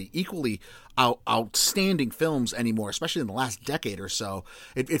quality, equally outstanding films anymore, especially in the last decade or so.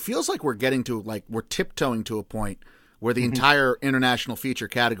 It feels like we're getting to, like, we're tiptoeing to a point where the entire international feature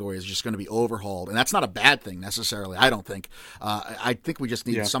category is just going to be overhauled. And that's not a bad thing necessarily, I don't think. I think we just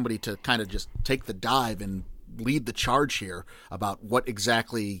need somebody to kind of just take the dive and lead the charge here about what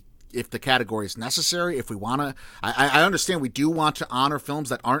exactly, if the category is necessary, if we want to. I understand we do want to honor films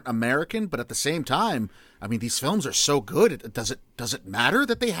that aren't American, but at the same time, I mean, these films are so good. Does it matter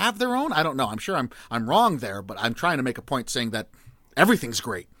that they have their own? I don't know. I'm sure I'm wrong there, but I'm trying to make a point saying that everything's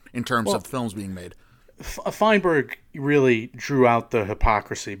great in terms of films being made. Feinberg really drew out the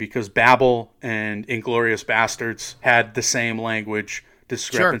hypocrisy because Babel and Inglourious Bastards had the same language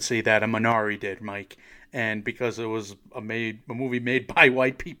discrepancy that a Minari did, Mike. And because it was a movie made by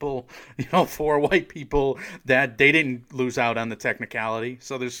white people, for white people, that they didn't lose out on the technicality.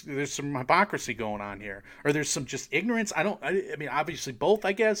 So there's some hypocrisy going on here, or there's some just ignorance. I mean, obviously both,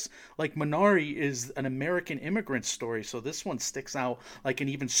 I guess. Like Minari is an American immigrant story, so this one sticks out like an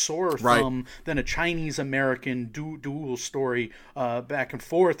even sorer thumb than a Chinese American dual story, back and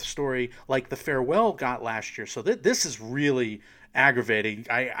forth story like The Farewell got last year. So this is really aggravating.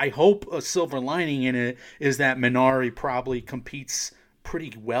 I hope a silver lining in it is that Minari probably competes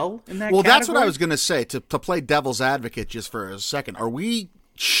pretty well in that category. That's what I was going to say, to play devil's advocate just for a second. Are we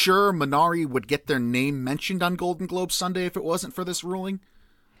sure Minari would get their name mentioned on Golden Globe Sunday if it wasn't for this ruling?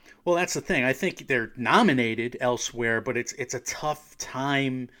 Well, that's the thing. I think they're nominated elsewhere, but it's a tough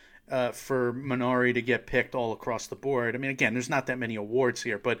time for Minari to get picked all across the board. I mean, again, there's not that many awards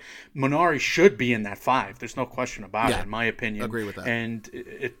here, but Minari should be in that 5. There's no question about it, in my opinion. Agree with that. And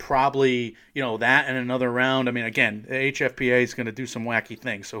it probably, that and another round. I mean, again, the HFPA is going to do some wacky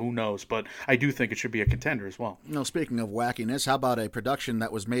things, so who knows? But I do think it should be a contender as well. No, speaking of wackiness, how about a production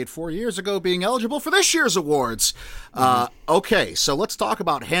that was made 4 years ago being eligible for this year's awards? Okay, so let's talk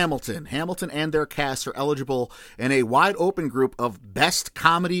about Hamilton. Hamilton and their cast are eligible in a wide open group of Best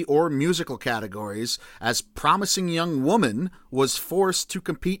Comedy or Musical categories, as Promising Young Woman was forced to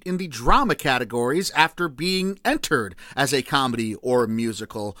compete in the drama categories after being entered as a comedy or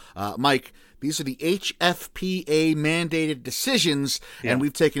musical. Mike, these are the HFPA mandated decisions, and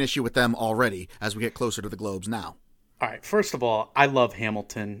we've taken issue with them already as we get closer to the Globes now. All right, first of all, I love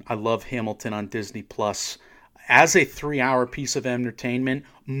Hamilton. I love Hamilton on Disney Plus. As a 3-hour piece of entertainment,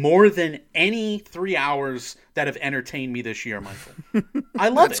 more than any 3 hours that have entertained me this year, Michael. I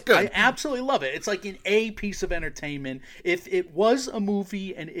love it. Good. I absolutely love it. It's like an A piece of entertainment. If it was a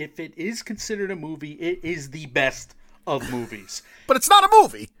movie, and if it is considered a movie, it is the best of movies. But it's not a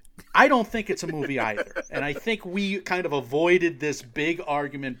movie. I don't think it's a movie either. And I think we kind of avoided this big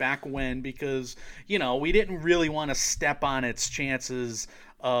argument back when because, we didn't really want to step on its chances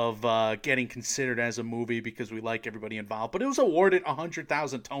of getting considered as a movie because we like everybody involved. But it was awarded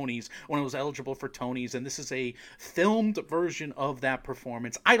 100,000 Tonys when it was eligible for Tonys, and this is a filmed version of that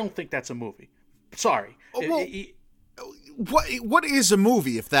performance. I don't think that's a movie. Sorry. Well, what is a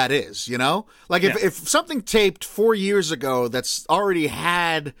movie if that is, Like if something taped 4 years ago that's already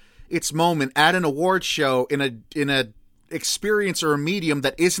had its moment at an award show in a experience or a medium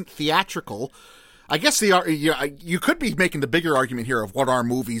that isn't theatrical, I guess you could be making the bigger argument here of what are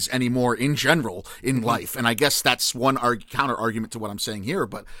movies anymore in general in life, and I guess that's one counter argument to what I'm saying here.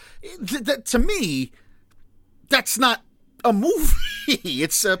 But to me, that's not a movie;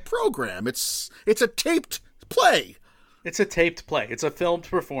 it's a program. It's a taped play. It's a taped play. It's a filmed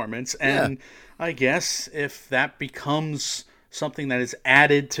performance, and I guess if that becomes something that is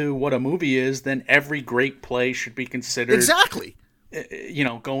added to what a movie is, then every great play should be considered exactly.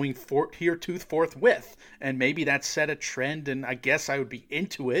 Going heretooth forthwith, and maybe that set a trend, and I guess I would be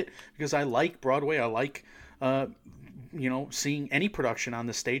into it because I like Broadway. I like, seeing any production on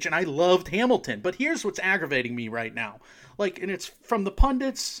the stage, and I loved Hamilton. But here's what's aggravating me right now. And it's from the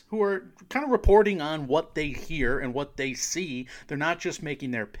pundits who are kind of reporting on what they hear and what they see. They're not just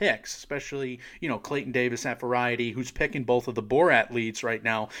making their picks, especially, Clayton Davis at Variety, who's picking both of the Borat leads right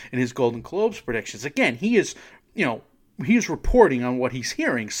now in his Golden Globes predictions. Again, he is, he's reporting on what he's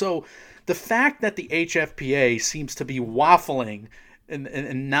hearing. So the fact that the HFPA seems to be waffling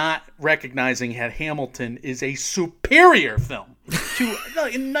and not recognizing that Hamilton is a superior film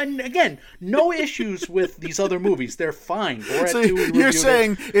and again, no issues with these other movies. They're fine. So you're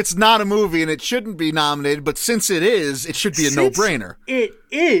saying it's not a movie and it shouldn't be nominated, but since it is, it should be a no-brainer. It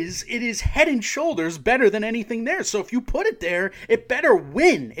is head and shoulders better than anything there. So if you put it there, it better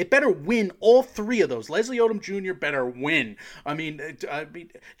win. It better win all 3 of those. Leslie Odom Jr. better win. I mean,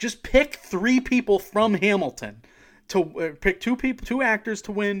 just pick 3 people from Hamilton. To pick 2 actors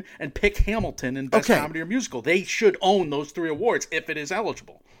to win, and pick Hamilton in Best Comedy or Musical. They should own those 3 awards if it is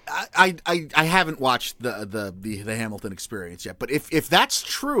eligible. I haven't watched the Hamilton Experience yet, but if that's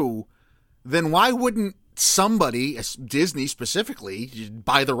true, then why wouldn't somebody, Disney specifically,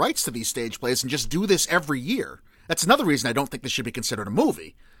 buy the rights to these stage plays and just do this every year? That's another reason I don't think this should be considered a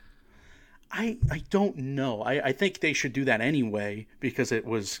movie. I don't know. I think they should do that anyway because it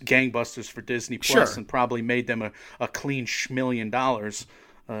was gangbusters for Disney Plus and probably made them a clean $1 million,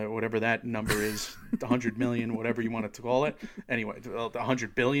 whatever that number is, 100 million, whatever you want to call it. Anyway,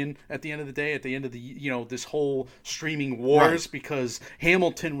 100 billion at the end of the day, at the end of the, this whole streaming wars, because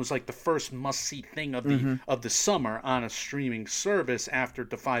Hamilton was like the first must-see thing of the summer on a streaming service after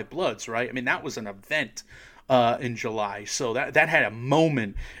Da 5 Bloods, right? I mean, that was an event. in July. So that had a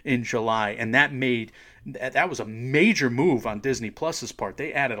moment in July, and that was a major move on Disney Plus's part.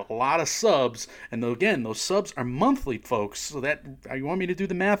 They added a lot of subs, and again, those subs are monthly, folks. So that, you want me to do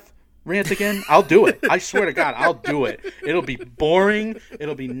the math rant again? I'll do it. I swear to God, I'll do it. It'll be boring.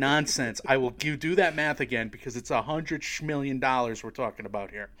 It'll be nonsense. I will do that math again because it's $100 million we're talking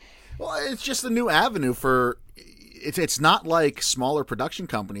about here. Well, it's just a new avenue for. It's not like smaller production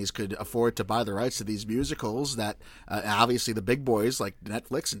companies could afford to buy the rights to these musicals that obviously the big boys like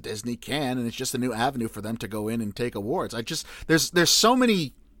Netflix and Disney can, and it's just a new avenue for them to go in and take awards. There's so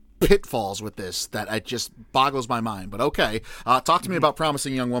many pitfalls with this that it just boggles my mind. But okay, talk to me about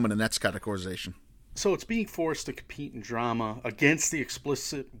Promising Young Woman and that's categorization. So it's being forced to compete in drama against the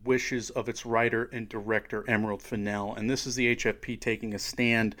explicit wishes of its writer and director, Emerald Fennell. And this is the HFP taking a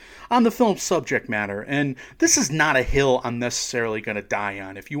stand on the film's subject matter. And this is not a hill I'm necessarily going to die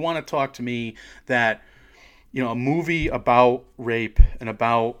on. If you want to talk to me that, a movie about rape and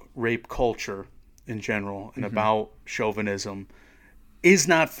about rape culture in general and about chauvinism is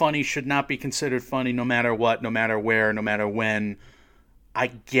not funny, should not be considered funny no matter what, no matter where, no matter when, I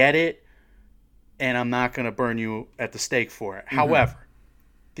get it. And I'm not going to burn you at the stake for it. However,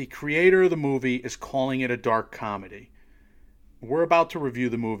 the creator of the movie is calling it a dark comedy. We're about to review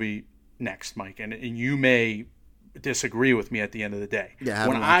the movie next, Mike, and you may disagree with me at the end of the day. Yeah,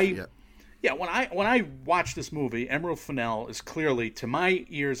 when I watch this movie, Emerald Fennell is clearly, to my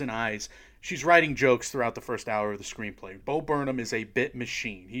ears and eyes, she's writing jokes throughout the first hour of the screenplay. Bo Burnham is a bit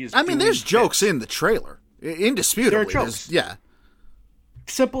machine. There's jokes in the trailer, indisputably. There are jokes. Yeah.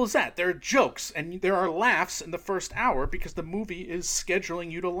 Simple as that. There are jokes, and there are laughs in the first hour because the movie is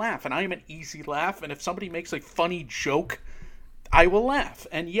scheduling you to laugh. And I am an easy laugh, and if somebody makes a funny joke, I will laugh.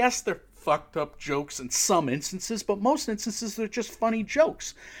 And yes, they're fucked up jokes in some instances, but most instances they're just funny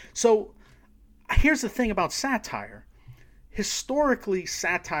jokes. So here's the thing about satire. Historically,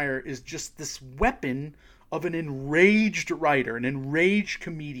 satire is just this weapon of an enraged writer, an enraged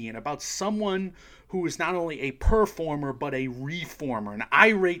comedian, about someone who is not only a performer, but a reformer, an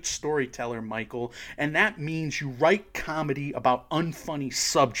irate storyteller, Michael. And that means you write comedy about unfunny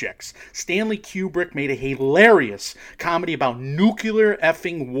subjects. Stanley Kubrick made a hilarious comedy about nuclear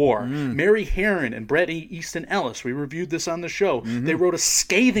effing war. Mary Herron and Bret Easton Ellis, we reviewed this on the show. They wrote a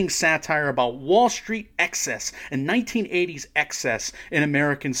scathing satire about Wall Street excess and 1980s excess in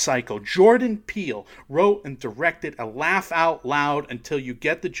American Psycho. Jordan Peele wrote and directed a laugh out loud until you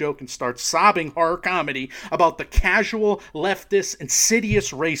get the joke and start sobbing horror comedy about the casual leftist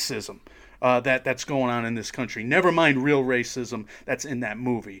insidious racism that's going on in this country. Never mind real racism that's in that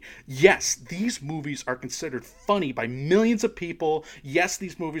movie. Yes, these movies are considered funny by millions of people. Yes,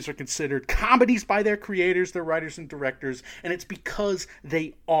 these movies are considered comedies by their creators, their writers and directors, and it's because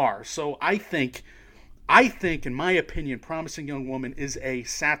they are. So I think, in my opinion, Promising Young Woman is a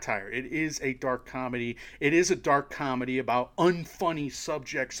satire. It is a dark comedy. It is a dark comedy about unfunny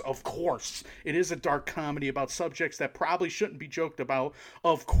subjects, of course. It is a dark comedy about subjects that probably shouldn't be joked about,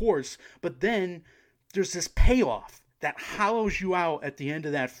 of course. But then there's this payoff that hollows you out at the end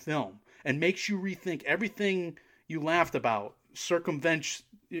of that film and makes you rethink everything you laughed about,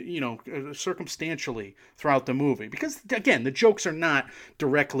 circumstantially throughout the movie, because again, the jokes are not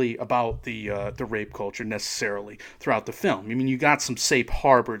directly about the rape culture necessarily throughout the film. I mean, you got some safe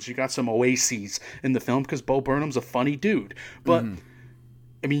harbors, you got some oases in the film because Bo Burnham's a funny dude, but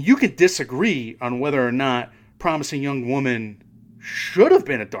I mean, you can disagree on whether or not Promising Young Woman should have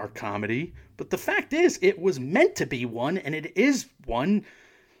been a dark comedy, but the fact is, it was meant to be one, and it is one.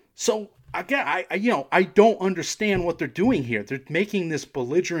 So again, I don't understand what they're doing here. They're making this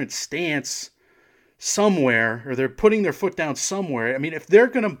belligerent stance somewhere, or they're putting their foot down somewhere. I mean, if they're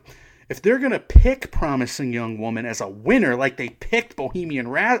gonna pick Promising Young Woman as a winner, like they picked Bohemian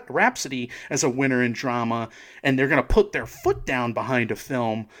Rhapsody as a winner in drama, and they're gonna put their foot down behind a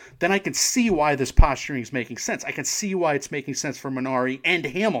film, then I can see why this posturing is making sense. I can see why it's making sense for Minari and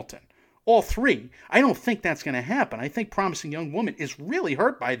Hamilton. All three. I don't think that's going to happen. I think Promising Young Woman is really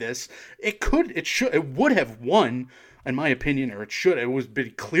hurt by this. It would have won, in my opinion, or it was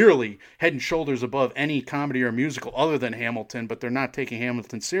clearly head and shoulders above any comedy or musical other than Hamilton, but they're not taking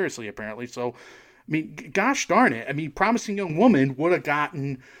Hamilton seriously, apparently. So, I mean, gosh darn it. I mean, Promising Young Woman would have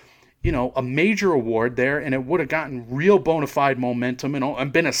gotten, a major award there, and it would have gotten real bona fide momentum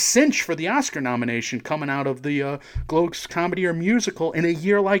and been a cinch for the Oscar nomination coming out of the Globes Comedy or Musical in a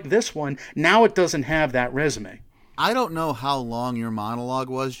year like this one. Now it doesn't have that resume. I don't know how long your monologue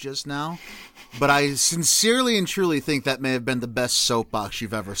was just now, but I sincerely and truly think that may have been the best soapbox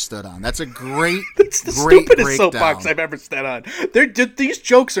you've ever stood on. That's a great, It's the great stupidest breakdown. soapbox I've ever stood on. These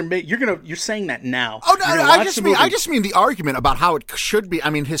jokes are made. You're saying that now. Oh no, You're gonna I watch just the mean movie. the argument about how it should be. I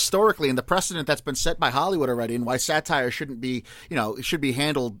mean, historically, and the precedent that's been set by Hollywood already, and why satire shouldn't be, it should be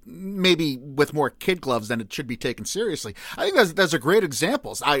handled maybe with more kid gloves than it should be taken seriously. I think those are great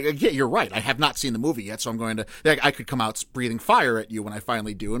examples. Yeah, you're right. I have not seen the movie yet, so I'm going to. I could come out breathing fire at you when I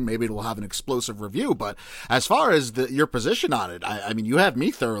finally do, and maybe it will have an explosive review. But as far as your position on it, I mean, you have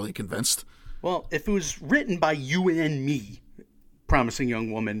me thoroughly convinced. Well, if it was written by you and me, Promising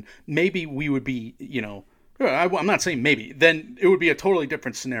Young Woman, maybe we would be, I'm not saying maybe, then it would be a totally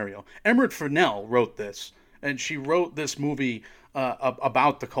different scenario. Emerald Fennell wrote this, and she wrote this movie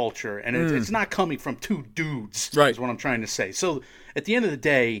about the culture, and it's not coming from two dudes, Right. is what I'm trying to say. So at the end of the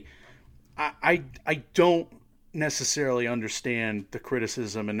day, I don't necessarily understand the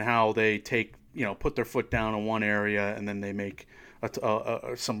criticism and how they put their foot down in one area and then they make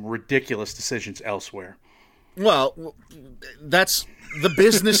some ridiculous decisions elsewhere. Well, that's the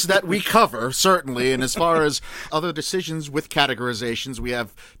business that we cover, certainly. And as far as other decisions with categorizations, we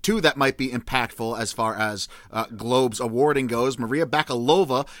have two that might be impactful as far as Globe's awarding goes. Maria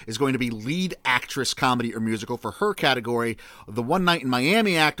Bakalova is going to be lead actress, comedy or musical for her category. The One Night in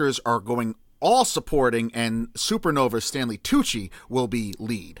Miami actors are going all supporting, and Supernova Stanley Tucci will be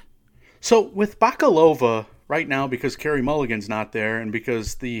lead. So with Bakalova right now, because Carey Mulligan's not there and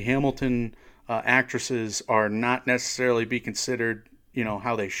because the Hamilton actresses are not necessarily be considered,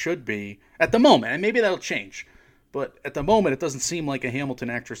 how they should be at the moment, and maybe that'll change. But at the moment, it doesn't seem like a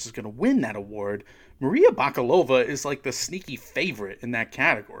Hamilton actress is going to win that award. Maria Bakalova is like the sneaky favorite in that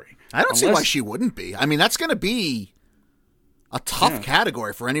category. I don't see why she wouldn't be. I mean, that's going to be a tough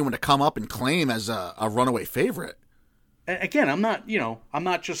category for anyone to come up and claim as a runaway favorite. Again, I'm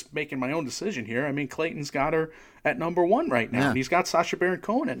not just making my own decision here. I mean, Clayton's got her at number one right now. Yeah. And he's got Sacha Baron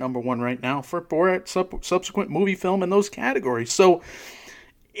Cohen at number one right now for subsequent movie, film, in those categories. So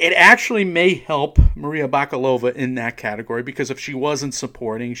it actually may help Maria Bakalova in that category, because if she wasn't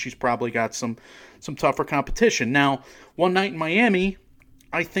supporting, she's probably got some tougher competition. Now, One Night in Miami,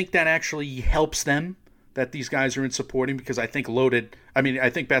 I think that actually helps them, that these guys are in supporting, because I think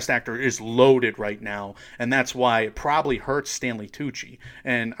Best Actor is loaded right now, and that's why it probably hurts Stanley Tucci.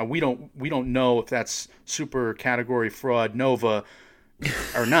 And we don't know if that's super category fraud Nova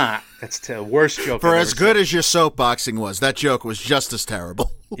or not. That's the worst joke For I've as ever good said. as your soapboxing was, that joke was just as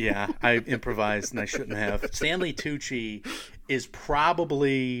terrible. Yeah, I improvised and I shouldn't have. Stanley Tucci is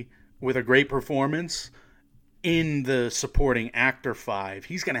probably, with a great performance, in the supporting actor 5,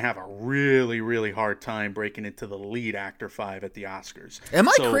 he's going to have a really, really hard time breaking into the lead actor 5 at the Oscars. Am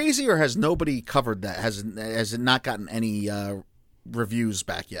I crazy, or has nobody covered that? Has it not gotten any reviews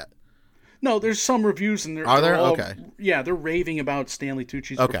back yet? No, there's some reviews, and Are there? they're all, Okay. Yeah, they're raving about Stanley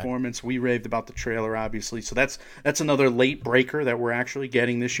Tucci's Okay. performance. We raved about the trailer, obviously. So that's another late breaker that we're actually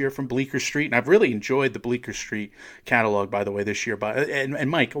getting this year from Bleecker Street. And I've really enjoyed the Bleecker Street catalog, by the way, this year. And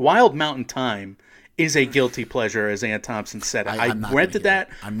Mike, Wild Mountain Thyme is a guilty pleasure, as Ann Thompson said. I I'm not rented gonna hear that.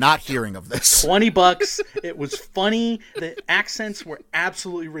 it. I'm not hearing of this. $20. It was funny. The accents were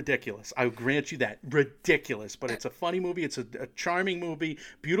absolutely ridiculous. I grant you that. Ridiculous. But it's a funny movie. It's a charming movie.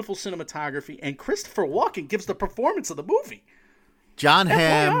 Beautiful cinematography. And Christopher Walken gives the performance of the movie. John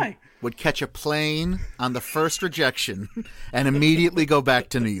Hamm FYI. would catch a plane on the first rejection and immediately go back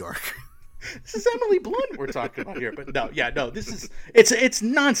to New York. This is Emily Blunt we're talking about here. But it's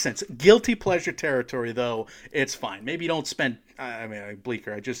nonsense. Guilty pleasure territory, though. It's fine. Maybe don't spend,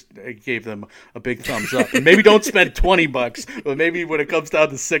 Bleecker, I gave them a big thumbs up. And maybe don't spend $20, but maybe when it comes down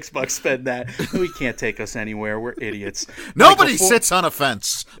to $6, spend that. We can't take us anywhere. We're idiots. Nobody Michael, sits on a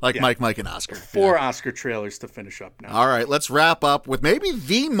fence like Mike, and Oscar. Four Oscar trailers to finish up now. All right, let's wrap up with maybe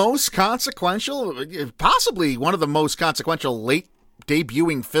the most consequential, possibly one of the most consequential late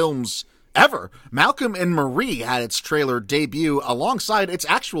debuting films ever. Malcolm and Marie had its trailer debut alongside its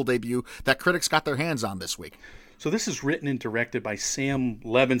actual debut that critics got their hands on this week. So this is written and directed by Sam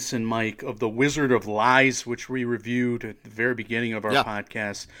Levinson, Mike, of The Wizard of Lies, which we reviewed at the very beginning of our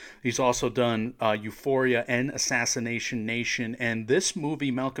podcast. He's also done Euphoria and Assassination Nation. And this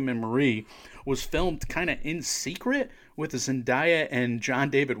movie, Malcolm and Marie, was filmed kind of in secret with Zendaya and John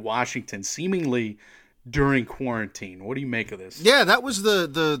David Washington, seemingly during quarantine. What do you make of this? Yeah, that was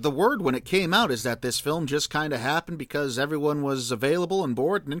the word when it came out, is that this film just kind of happened because everyone was available and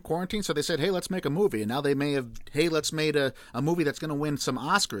bored and in quarantine, so they said, hey, let's make a movie. And now they may have, hey, let's make a movie that's going to win some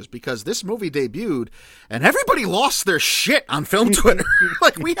Oscars, because this movie debuted and everybody lost their shit on film Twitter.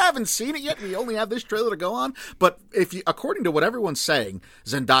 Like, we haven't seen it yet. We only have this trailer to go on. But according to what everyone's saying,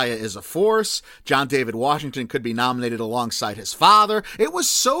 Zendaya is a force. John David Washington could be nominated alongside his father. It was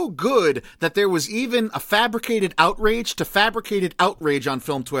so good that there was even a fabricated outrage on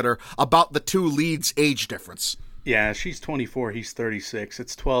film Twitter about the two leads' age difference. Yeah, she's 24, he's 36.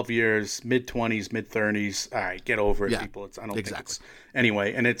 It's 12 years, mid-20s, mid-30s. All right, get over it, people. I don't think it's...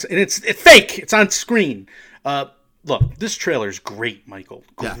 Anyway, and it's fake. It's on screen. Look, this trailer is great, Michael.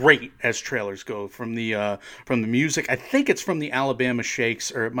 Great as trailers go. From the music, I think it's from the Alabama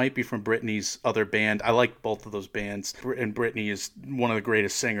Shakes, or it might be from Britney's other band. I like both of those bands, and Britney is one of the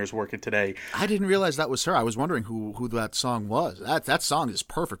greatest singers working today. I didn't realize that was her. I was wondering who that song was. That song is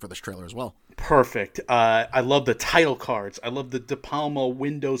perfect for this trailer as well. Perfect. I love the title cards. I love the De Palma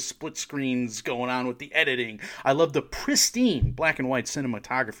Windows split screens going on with the editing. I love the pristine black and white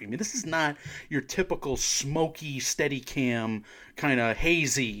cinematography. I mean, this is not your typical smoky, Steadicam, kind of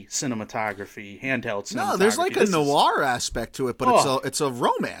hazy cinematography, handheld cinematography. No, there's like a noir aspect to it, but it's a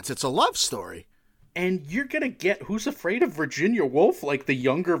romance. It's a love story. And you're going to get Who's Afraid of Virginia Woolf, like the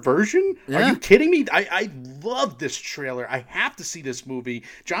younger version? Yeah. Are you kidding me? I love this trailer. I have to see this movie.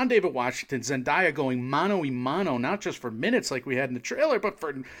 John David Washington, Zendaya going mano a mano, not just for minutes like we had in the trailer, but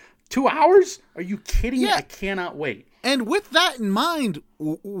for 2 hours? Are you kidding me? I cannot wait. And with that in mind,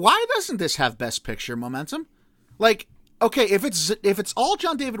 why doesn't this have Best Picture momentum? Like, okay, if it's all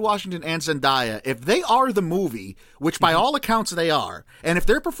John David Washington and Zendaya, if they are the movie, which by all accounts they are, and if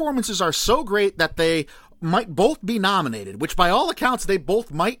their performances are so great that they might both be nominated, which by all accounts they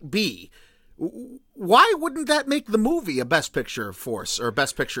both might be, why wouldn't that make the movie a Best Picture force or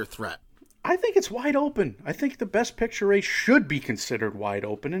Best Picture threat? I think it's wide open. I think the Best Picture race should be considered wide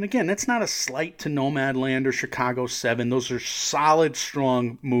open. And again, that's not a slight to Nomadland or Chicago 7. Those are solid,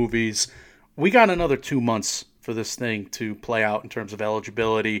 strong movies. We got another 2 months for this thing to play out in terms of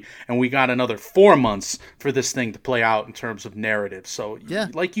eligibility, and we got another 4 months for this thing to play out in terms of narrative. So,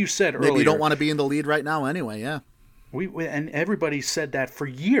 like you said earlier, maybe you don't want to be in the lead right now anyway. Yeah, we and everybody said that for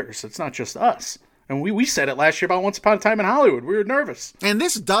years. It's not just us. And we said it last year about Once Upon a Time in Hollywood. We were nervous. And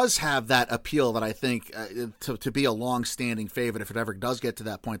this does have that appeal that I think to be a long-standing favorite if it ever does get to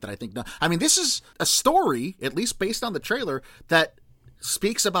that point. That I think. I mean, this is a story, at least based on the trailer, that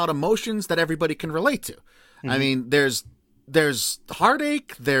speaks about emotions that everybody can relate to. I mean, there's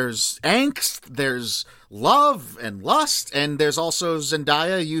heartache, there's angst, there's love and lust, and there's also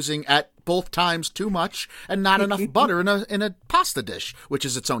Zendaya using at both times too much and not enough butter in a pasta dish, which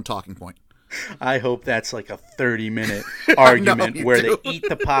is its own talking point. I hope that's like a 30-minute argument where they eat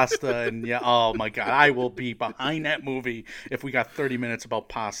the pasta and oh my God, I will be behind that movie if we got 30 minutes about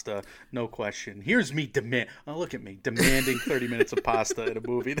pasta, no question. Here's me look at me demanding 30 minutes of pasta in a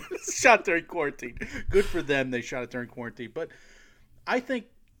movie that's shot during quarantine. Good for them, they shot it during quarantine. But I think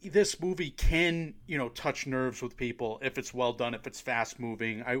this movie can, touch nerves with people if it's well done, if it's fast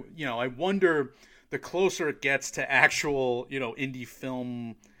moving. I wonder, the closer it gets to actual, indie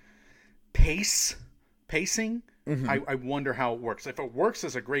film pacing, I wonder how it works. If it works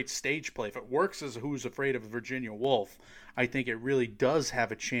as a great stage play, if it works as Who's Afraid of Virginia Woolf, I think it really does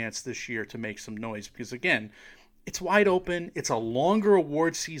have a chance this year to make some noise, because again, it's wide open. It's a longer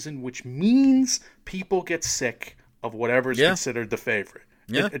award season, which means people get sick of whatever is considered the favorite.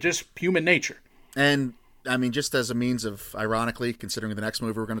 It's just human nature. And I mean, just as a means of, ironically, considering the next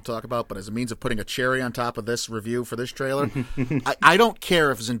movie we're going to talk about, but as a means of putting a cherry on top of this review for this trailer, I don't care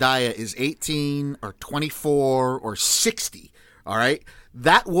if Zendaya is 18 or 24 or 60, all right?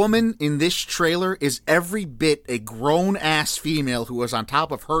 That woman in this trailer is every bit a grown-ass female who is on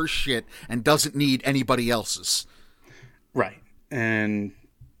top of her shit and doesn't need anybody else's. Right. And,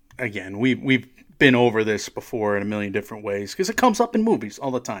 again, we've been over this before in a million different ways, because it comes up in movies all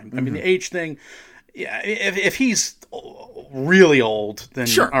the time. I mean, the age thing... Yeah, if he's really old, then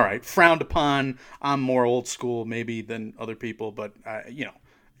sure. All right, frowned upon. I'm more old school maybe than other people, but again,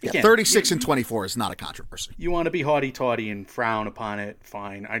 36 and 24 is not a controversy. You want to be haughty-taughty and frown upon it,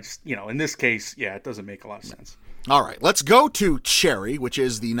 fine. I just, in this case, it doesn't make a lot of sense. All right, let's go to Cherry, which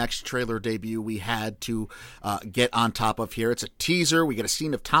is the next trailer debut we had to get on top of here. It's a teaser. We get a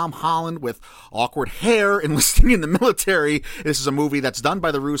scene of Tom Holland with awkward hair enlisting in the military. This is a movie that's done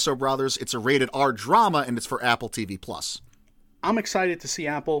by the Russo brothers. It's a rated R drama, and it's for Apple TV+. I'm excited to see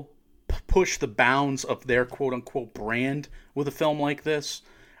Apple push the bounds of their quote-unquote brand with a film like this.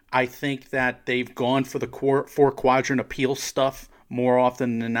 I think that they've gone for the four quadrant appeal stuff more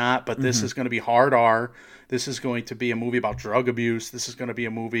often than not, but this is going to be hard R. This is going to be a movie about drug abuse. This is going to be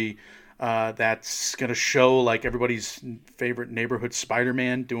a movie that's going to show like everybody's favorite neighborhood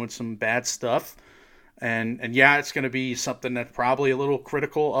Spider-Man doing some bad stuff. And yeah, it's going to be something that's probably a little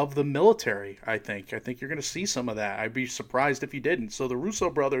critical of the military, I think. I think you're going to see some of that. I'd be surprised if you didn't. So the Russo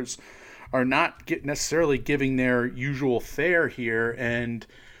brothers are not necessarily giving their usual fare here, and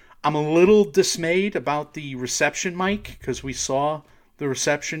I'm a little dismayed about the reception, Mike, because we saw the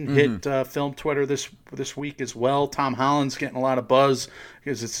reception hit film Twitter this week as well. Tom Holland's getting a lot of buzz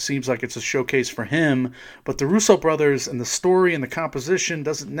because it seems like it's a showcase for him. But the Russo brothers and the story and the composition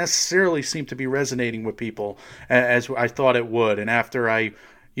doesn't necessarily seem to be resonating with people as I thought it would. And after I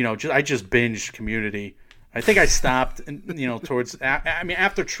just binged Community. I think I stopped,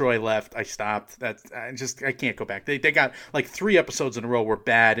 after Troy left, I stopped. I can't go back. They got like 3 episodes in a row were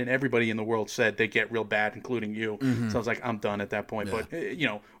bad, and everybody in the world said they get real bad, including you. So I was like, I'm done at that point.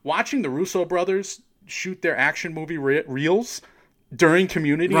 Yeah. But, watching the Russo brothers shoot their action movie reels during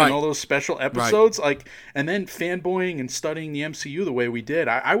Community and all those special episodes, and then fanboying and studying the MCU the way we did,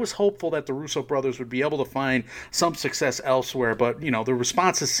 I was hopeful that the Russo brothers would be able to find some success elsewhere, but the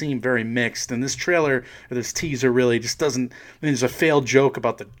responses seem very mixed, and this trailer or this teaser really just doesn't. There's a failed joke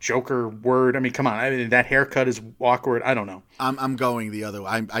about the Joker word. I mean, come on, that haircut is awkward. I don't know. I'm going the other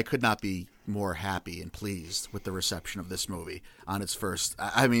way. I could not be more happy and pleased with the reception of this movie on its first.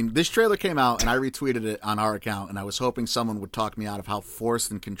 I mean, this trailer came out and I retweeted it on our account, and I was hoping someone would talk me out of how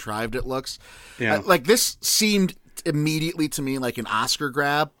forced and contrived it looks. Yeah. This seemed immediately to me like an Oscar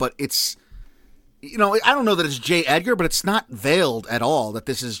grab, but it's, I don't know that it's J. Edgar, but it's not veiled at all that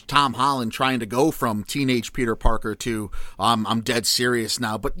this is Tom Holland trying to go from teenage Peter Parker to I'm dead serious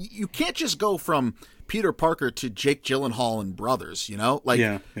now. But you can't just go from Peter Parker to Jake Gyllenhaal and Brothers,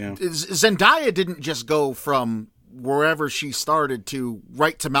 Zendaya didn't just go from wherever she started to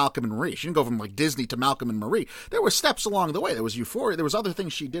right to Malcolm and Marie. She didn't go from Disney to Malcolm and Marie. There were steps along the way. There was Euphoria. There was other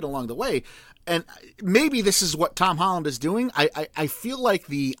things she did along the way. And maybe this is what Tom Holland is doing. I feel like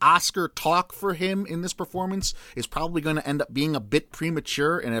the Oscar talk for him in this performance is probably going to end up being a bit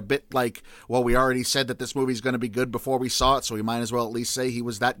premature and a bit we already said that this movie is going to be good before we saw it, so we might as well at least say he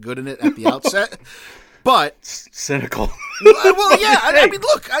was that good in it at the outset. But cynical. Well, yeah. I mean,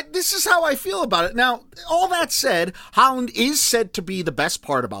 look, this is how I feel about it. Now, all that said, Holland is said to be the best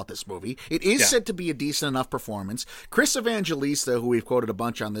part about this movie. It is said to be a decent enough performance. Chris Evangelista, who we've quoted a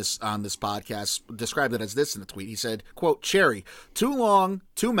bunch on this podcast, described it as this in a tweet. He said, quote, "Cherry, too long,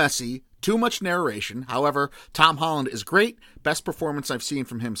 too messy, too much narration. However, Tom Holland is great. Best performance I've seen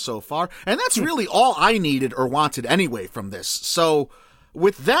from him so far." And that's really all I needed or wanted anyway from this. So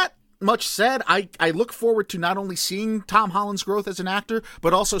with that much said, I look forward to not only seeing Tom Holland's growth as an actor,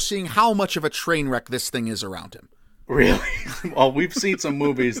 but also seeing how much of a train wreck this thing is around him. Really? Well, we've seen some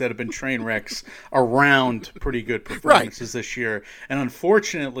movies that have been train wrecks around pretty good performances this year. And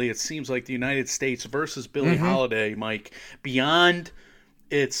unfortunately, it seems like the United States versus Billie Holiday, Mike, beyond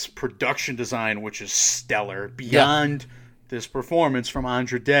its production design, which is stellar, beyond this performance from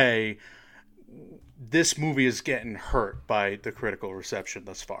Andra Day, this movie is getting hurt by the critical reception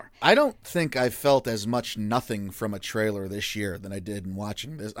thus far. I don't think I felt as much nothing from a trailer this year than I did in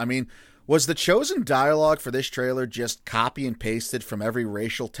watching this. I mean, was the chosen dialogue for this trailer just copy and pasted from every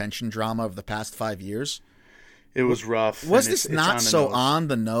racial tension drama of the past 5 years? It was rough. Was this not so on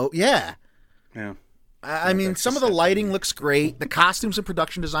the note? Yeah. Yeah. I mean, some of the lighting looks great. The costumes and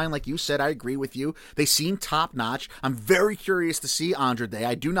production design, like you said, I agree with you. They seem top-notch. I'm very curious to see Andra Day.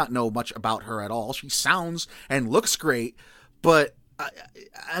 I do not know much about her at all. She sounds and looks great, but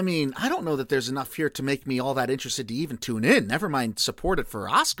I mean, I don't know that there's enough here to make me all that interested to even tune in. Never mind support it for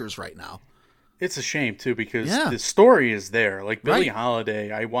Oscars right now. It's a shame, too, because the story is there. Like Billie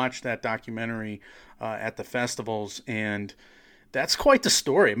Holiday, I watched that documentary at the festivals, and that's quite the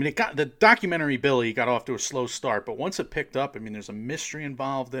story. I mean, the documentary Billie got off to a slow start, but once it picked up, I mean, there's a mystery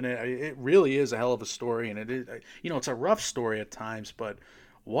involved in it. It really is a hell of a story, and it is, it's a rough story at times, but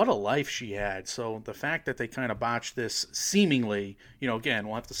what a life she had. So the fact that they kind of botched this seemingly, again,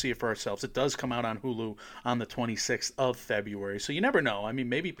 we'll have to see it for ourselves. It does come out on Hulu on the 26th of February. So you never know. I mean,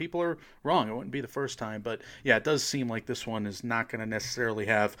 maybe people are wrong. It wouldn't be the first time. But yeah, it does seem like this one is not going to necessarily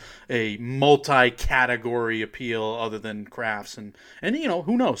have a multi-category appeal other than crafts. And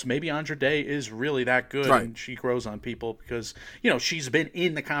who knows? Maybe Andra Day is really that good and she grows on people because, she's been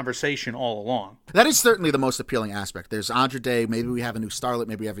in the conversation all along. That is certainly the most appealing aspect. There's Andra Day. Maybe we have a new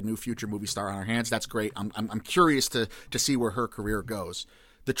starlet. Maybe we have a new future movie star on our hands. That's great. I'm curious to see where her career goes.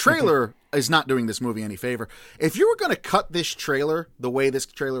 The trailer is not doing this movie any favor. If you were going to cut this trailer the way this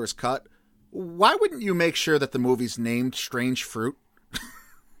trailer is cut, why wouldn't you make sure that the movie's named Strange Fruit?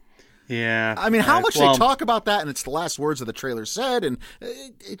 Yeah. I mean, how much they talk about that, and it's the last words of the trailer said, and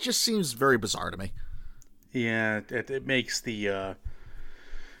it just seems very bizarre to me. Yeah, it makes the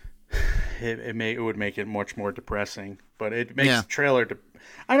it would make it much more depressing, but it makes the trailer.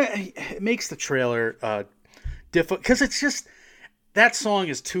 It makes the trailer difficult because it's just that song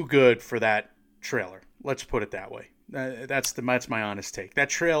is too good for that trailer. Let's put it that way. That's my honest take. That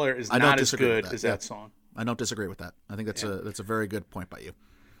trailer is not as good as that song. I don't disagree with that. I think that's a very good point by you.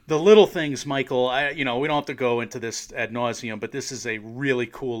 The little things, Michael, we don't have to go into this ad nauseum, but this is a really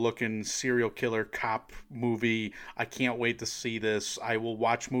cool-looking serial killer cop movie. I can't wait to see this. I will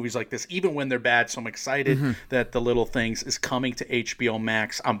watch movies like this, even when they're bad, so I'm excited that The Little Things is coming to HBO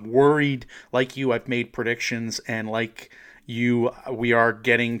Max. I'm worried, like you, I've made predictions, and like you, we are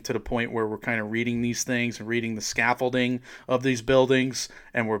getting to the point where we're kind of reading these things and reading the scaffolding of these buildings,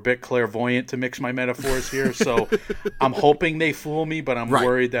 and we're a bit clairvoyant, to mix my metaphors here. So I'm hoping they fool me, but I'm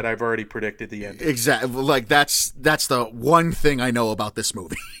worried that I've already predicted the end. Exactly. Like that's the one thing I know about this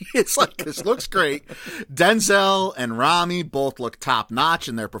movie. It's like, this looks great. Denzel and Rami both look top notch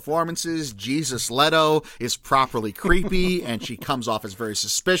in their performances. Jesus Leto is properly creepy, and she comes off as very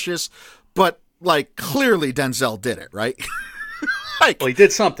suspicious, but like, clearly Denzel did it, right? Well, he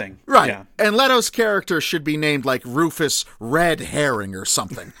did something. Right. Yeah. And Leto's character should be named like Rufus Red Herring or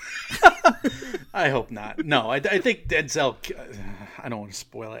something. I hope not. No, I think Denzel, I don't want to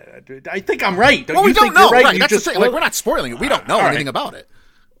spoil it. I think I'm right. Well, we don't know. Right. That's the thing. Like, we're not spoiling it. We don't know anything about it.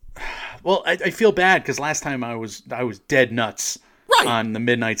 Well, I feel bad because last time I was dead nuts on The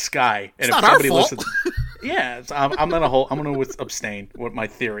Midnight Sky. And it's not our fault. Yeah, I'm going to abstain with my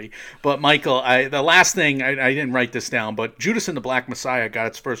theory. But Michael, the last thing, I didn't write this down, but Judas and the Black Messiah got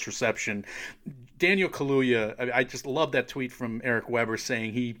its first reception. Daniel Kaluuya, I just love that tweet from Eric Weber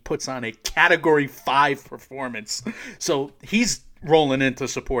saying he puts on a Category 5 performance. So he's rolling into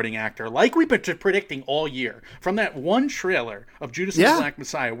supporting actor like we've been predicting all year. From that one trailer of Judas and the Black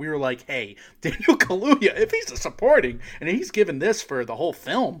Messiah, we were like, hey, Daniel Kaluuya, if he's a supporting and he's given this for the whole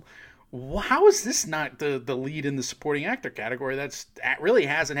film, how is this not the lead in the supporting actor category? That really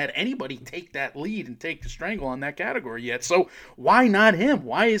hasn't had anybody take that lead and take the strangle on that category yet. So why not him?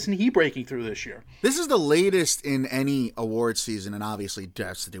 Why isn't he breaking through this year? This is the latest in any award season, and obviously it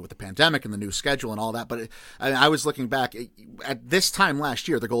has to do with the pandemic and the new schedule and all that. But I was looking back at this time last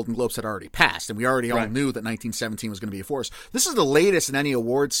year, the Golden Globes had already passed, and we already all knew that 1917 was going to be a force. This is the latest in any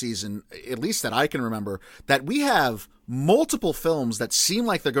award season, at least that I can remember, that we have multiple films that seem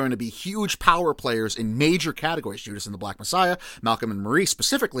like they're going to be huge power players in major categories, Judas and the Black Messiah, Malcolm and Marie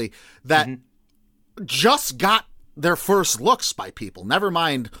specifically, that just got their first looks by people, never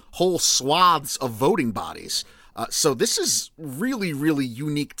mind whole swaths of voting bodies. So this is really, really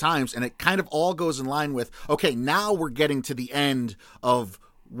unique times, and it kind of all goes in line with, okay, now we're getting to the end of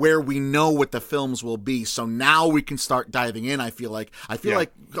where we know what the films will be. So now we can start diving in. I feel like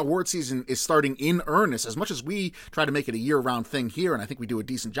award season is starting in earnest. As much as we try to make it a year-round thing here, and I think we do a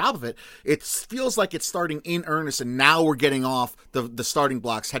decent job of it, it feels like it's starting in earnest, and now we're getting off the starting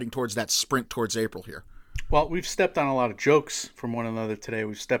blocks, heading towards that sprint towards April here. Well, we've stepped on a lot of jokes from one another today.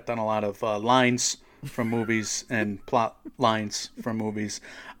 We've stepped on a lot of lines from movies and plot lines from movies.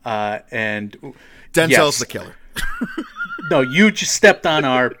 And Denzel's the killer. No, you just stepped on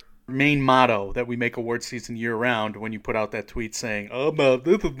our main motto that we make award season year round when you put out that tweet saying, "Oh no,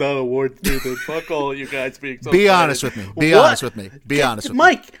 this is not award season. Fuck all you guys being so." Be honest with me. Be honest with me. Be honest with me,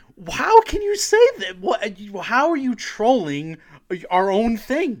 Mike. How can you say that? How are you trolling our own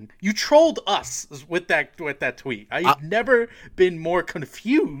thing? You trolled us with that tweet. I've never been more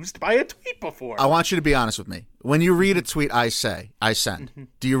confused by a tweet before. I want you to be honest with me. When you read a tweet I send,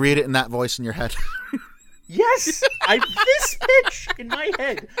 do you read it in that voice in your head? Yes, this pitch in my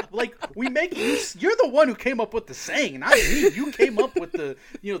head. Like, you're the one who came up with the saying, not me. You came up with the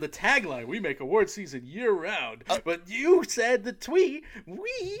tagline. We make award season year round. But you said the tweet,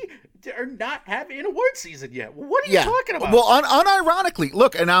 we are not having an award season yet. What are you talking about? Well, unironically,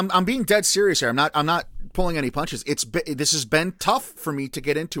 look, and I'm being dead serious here. I'm not pulling any punches. This has been tough for me to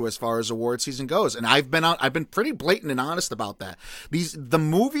get into as far as award season goes, and I've been pretty blatant and honest about that. The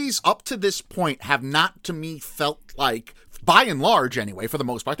movies up to this point have not, to me, felt like, by and large anyway, for the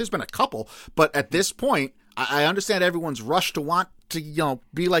most part, there's been a couple, but at this point, I understand everyone's rush to want to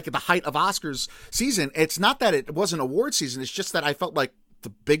be like at the height of Oscars season. It's not that it wasn't award season. It's just that I felt like the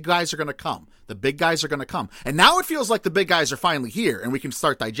big guys are going to come. The big guys are going to come. And now it feels like the big guys are finally here and we can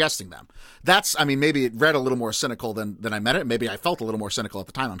start digesting them. Maybe it read a little more cynical than I meant it. Maybe I felt a little more cynical at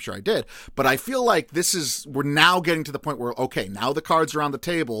the time. I'm sure I did. But I feel like we're now getting to the point where, okay, now the cards are on the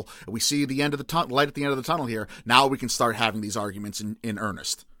table. We see the end of the light at the end of the tunnel here. Now we can start having these arguments in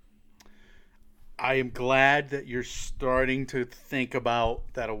earnest. I am glad that you're starting to think about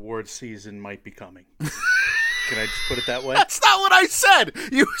that award season might be coming. Can I just put it that way? That's not what I said,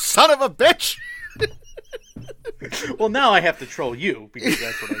 you son of a bitch. Well, now I have to troll you because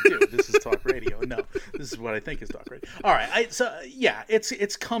that's what I do. This is talk radio. No, this is what I think is talk radio. All right.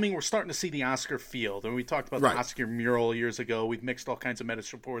 It's coming. We're starting to see the Oscar field. And we talked about the Oscar mural years ago. We've mixed all kinds of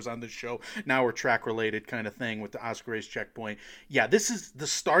metaphors on this show. Now we're track-related kind of thing with the Oscar race checkpoint. Yeah, this is the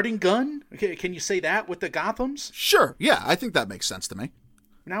starting gun. Okay, can you say that with the Gothams? Sure. Yeah, I think that makes sense to me.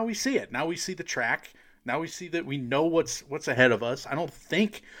 Now we see it. Now we see the track. Now we see that we know what's ahead of us. I don't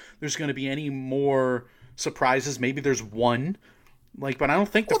think there's going to be any more surprises. Maybe there's one, but I don't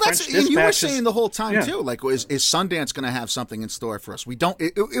think the French Dispatch. You were saying the whole time too. Like, is Sundance going to have something in store for us? We don't.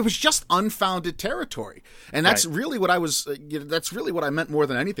 It was just unfounded territory, and that's really what I was. That's really what I meant more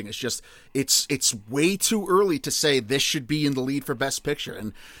than anything. It's just it's way too early to say this should be in the lead for Best Picture.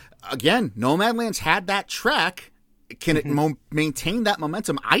 And again, Nomadland's had that track. Can it maintain that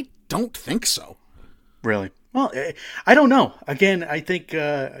momentum? I don't think so. Really? Well, I don't know. Again, I think,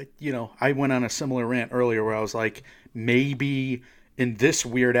 I went on a similar rant earlier where I was like, maybe in this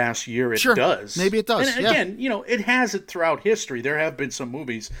weird-ass year it does. Maybe it does, And again, it has it throughout history. There have been some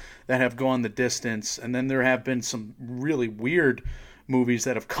movies that have gone the distance, and then there have been some really weird movies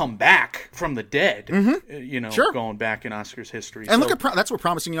that have come back from the dead, going back in Oscars history. And look at that's what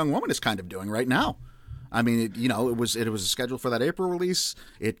Promising Young Woman is kind of doing right now. I mean, it was scheduled for that April release.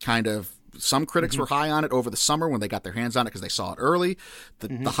 It kind of... Some critics were high on it over the summer when they got their hands on it because they saw it early.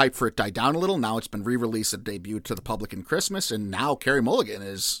 The hype for it died down a little. Now it's been re-released and debuted to the public in Christmas, and now Carey Mulligan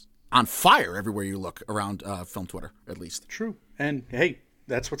is on fire everywhere you look around film Twitter, at least. True. And hey,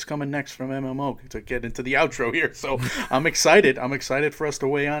 that's what's coming next from MMO to get into the outro here. So I'm excited. I'm excited for us to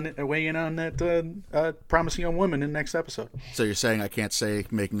weigh in on that Promising Young Woman in the next episode. So you're saying I can't say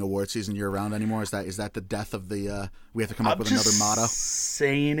making award season year round anymore? Is that the death of the? We have to come up with another motto.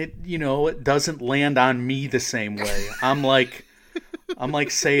 Saying it, it doesn't land on me the same way. I'm like,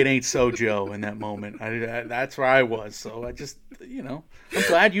 say it ain't so, Joe. In that moment, that's where I was. So I just, I'm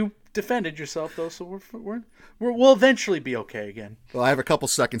glad you defended yourself though. So we'll eventually be okay again. Well, I have a couple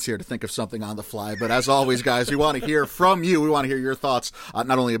seconds here to think of something on the fly, but as always, guys, we want to hear from you. We want to hear your thoughts,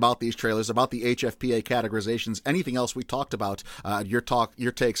 not only about these trailers, about the HFPA categorizations, anything else we talked about. Your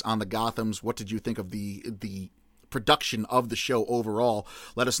takes on the Gothams. What did you think of the production of the show overall?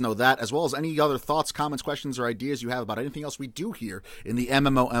 Let us know that, as well as any other thoughts, comments, questions, or ideas you have about anything else we do here in the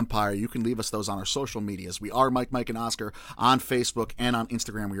MMO Empire. You can leave us those on our social medias. We are Mike, and Oscar on Facebook and on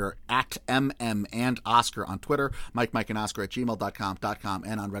Instagram. We are at MM and Oscar on Twitter, Mike, and Oscar at gmail.com,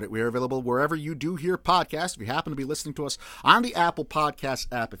 and on Reddit. We are available wherever you do hear podcasts. If you happen to be listening to us on the Apple Podcast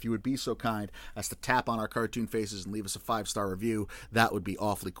app, if you would be so kind as to tap on our cartoon faces and leave us a 5-star review, that would be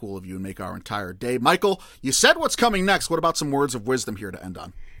awfully cool of you and make our entire day. Michael, you said what's coming next. What about some words of wisdom here to end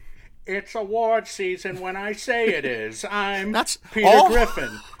on? It's award season when I say it is. I'm Peter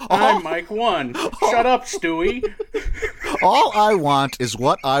Griffin. I'm Mike 1. Shut up, Stewie. All I want is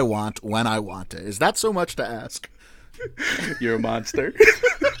what I want when I want it. Is that so much to ask? You're a monster.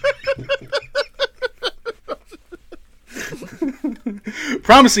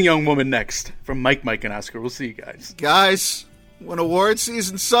 Promising Young Woman next from Mike, and Oscar. We'll see you guys. Guys, when award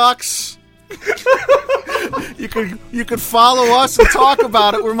season sucks... You could follow us and talk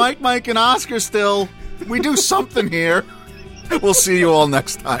about it. We're Mike, and Oscar still. We do something here. We'll see you all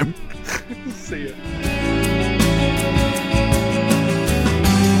next time. See ya.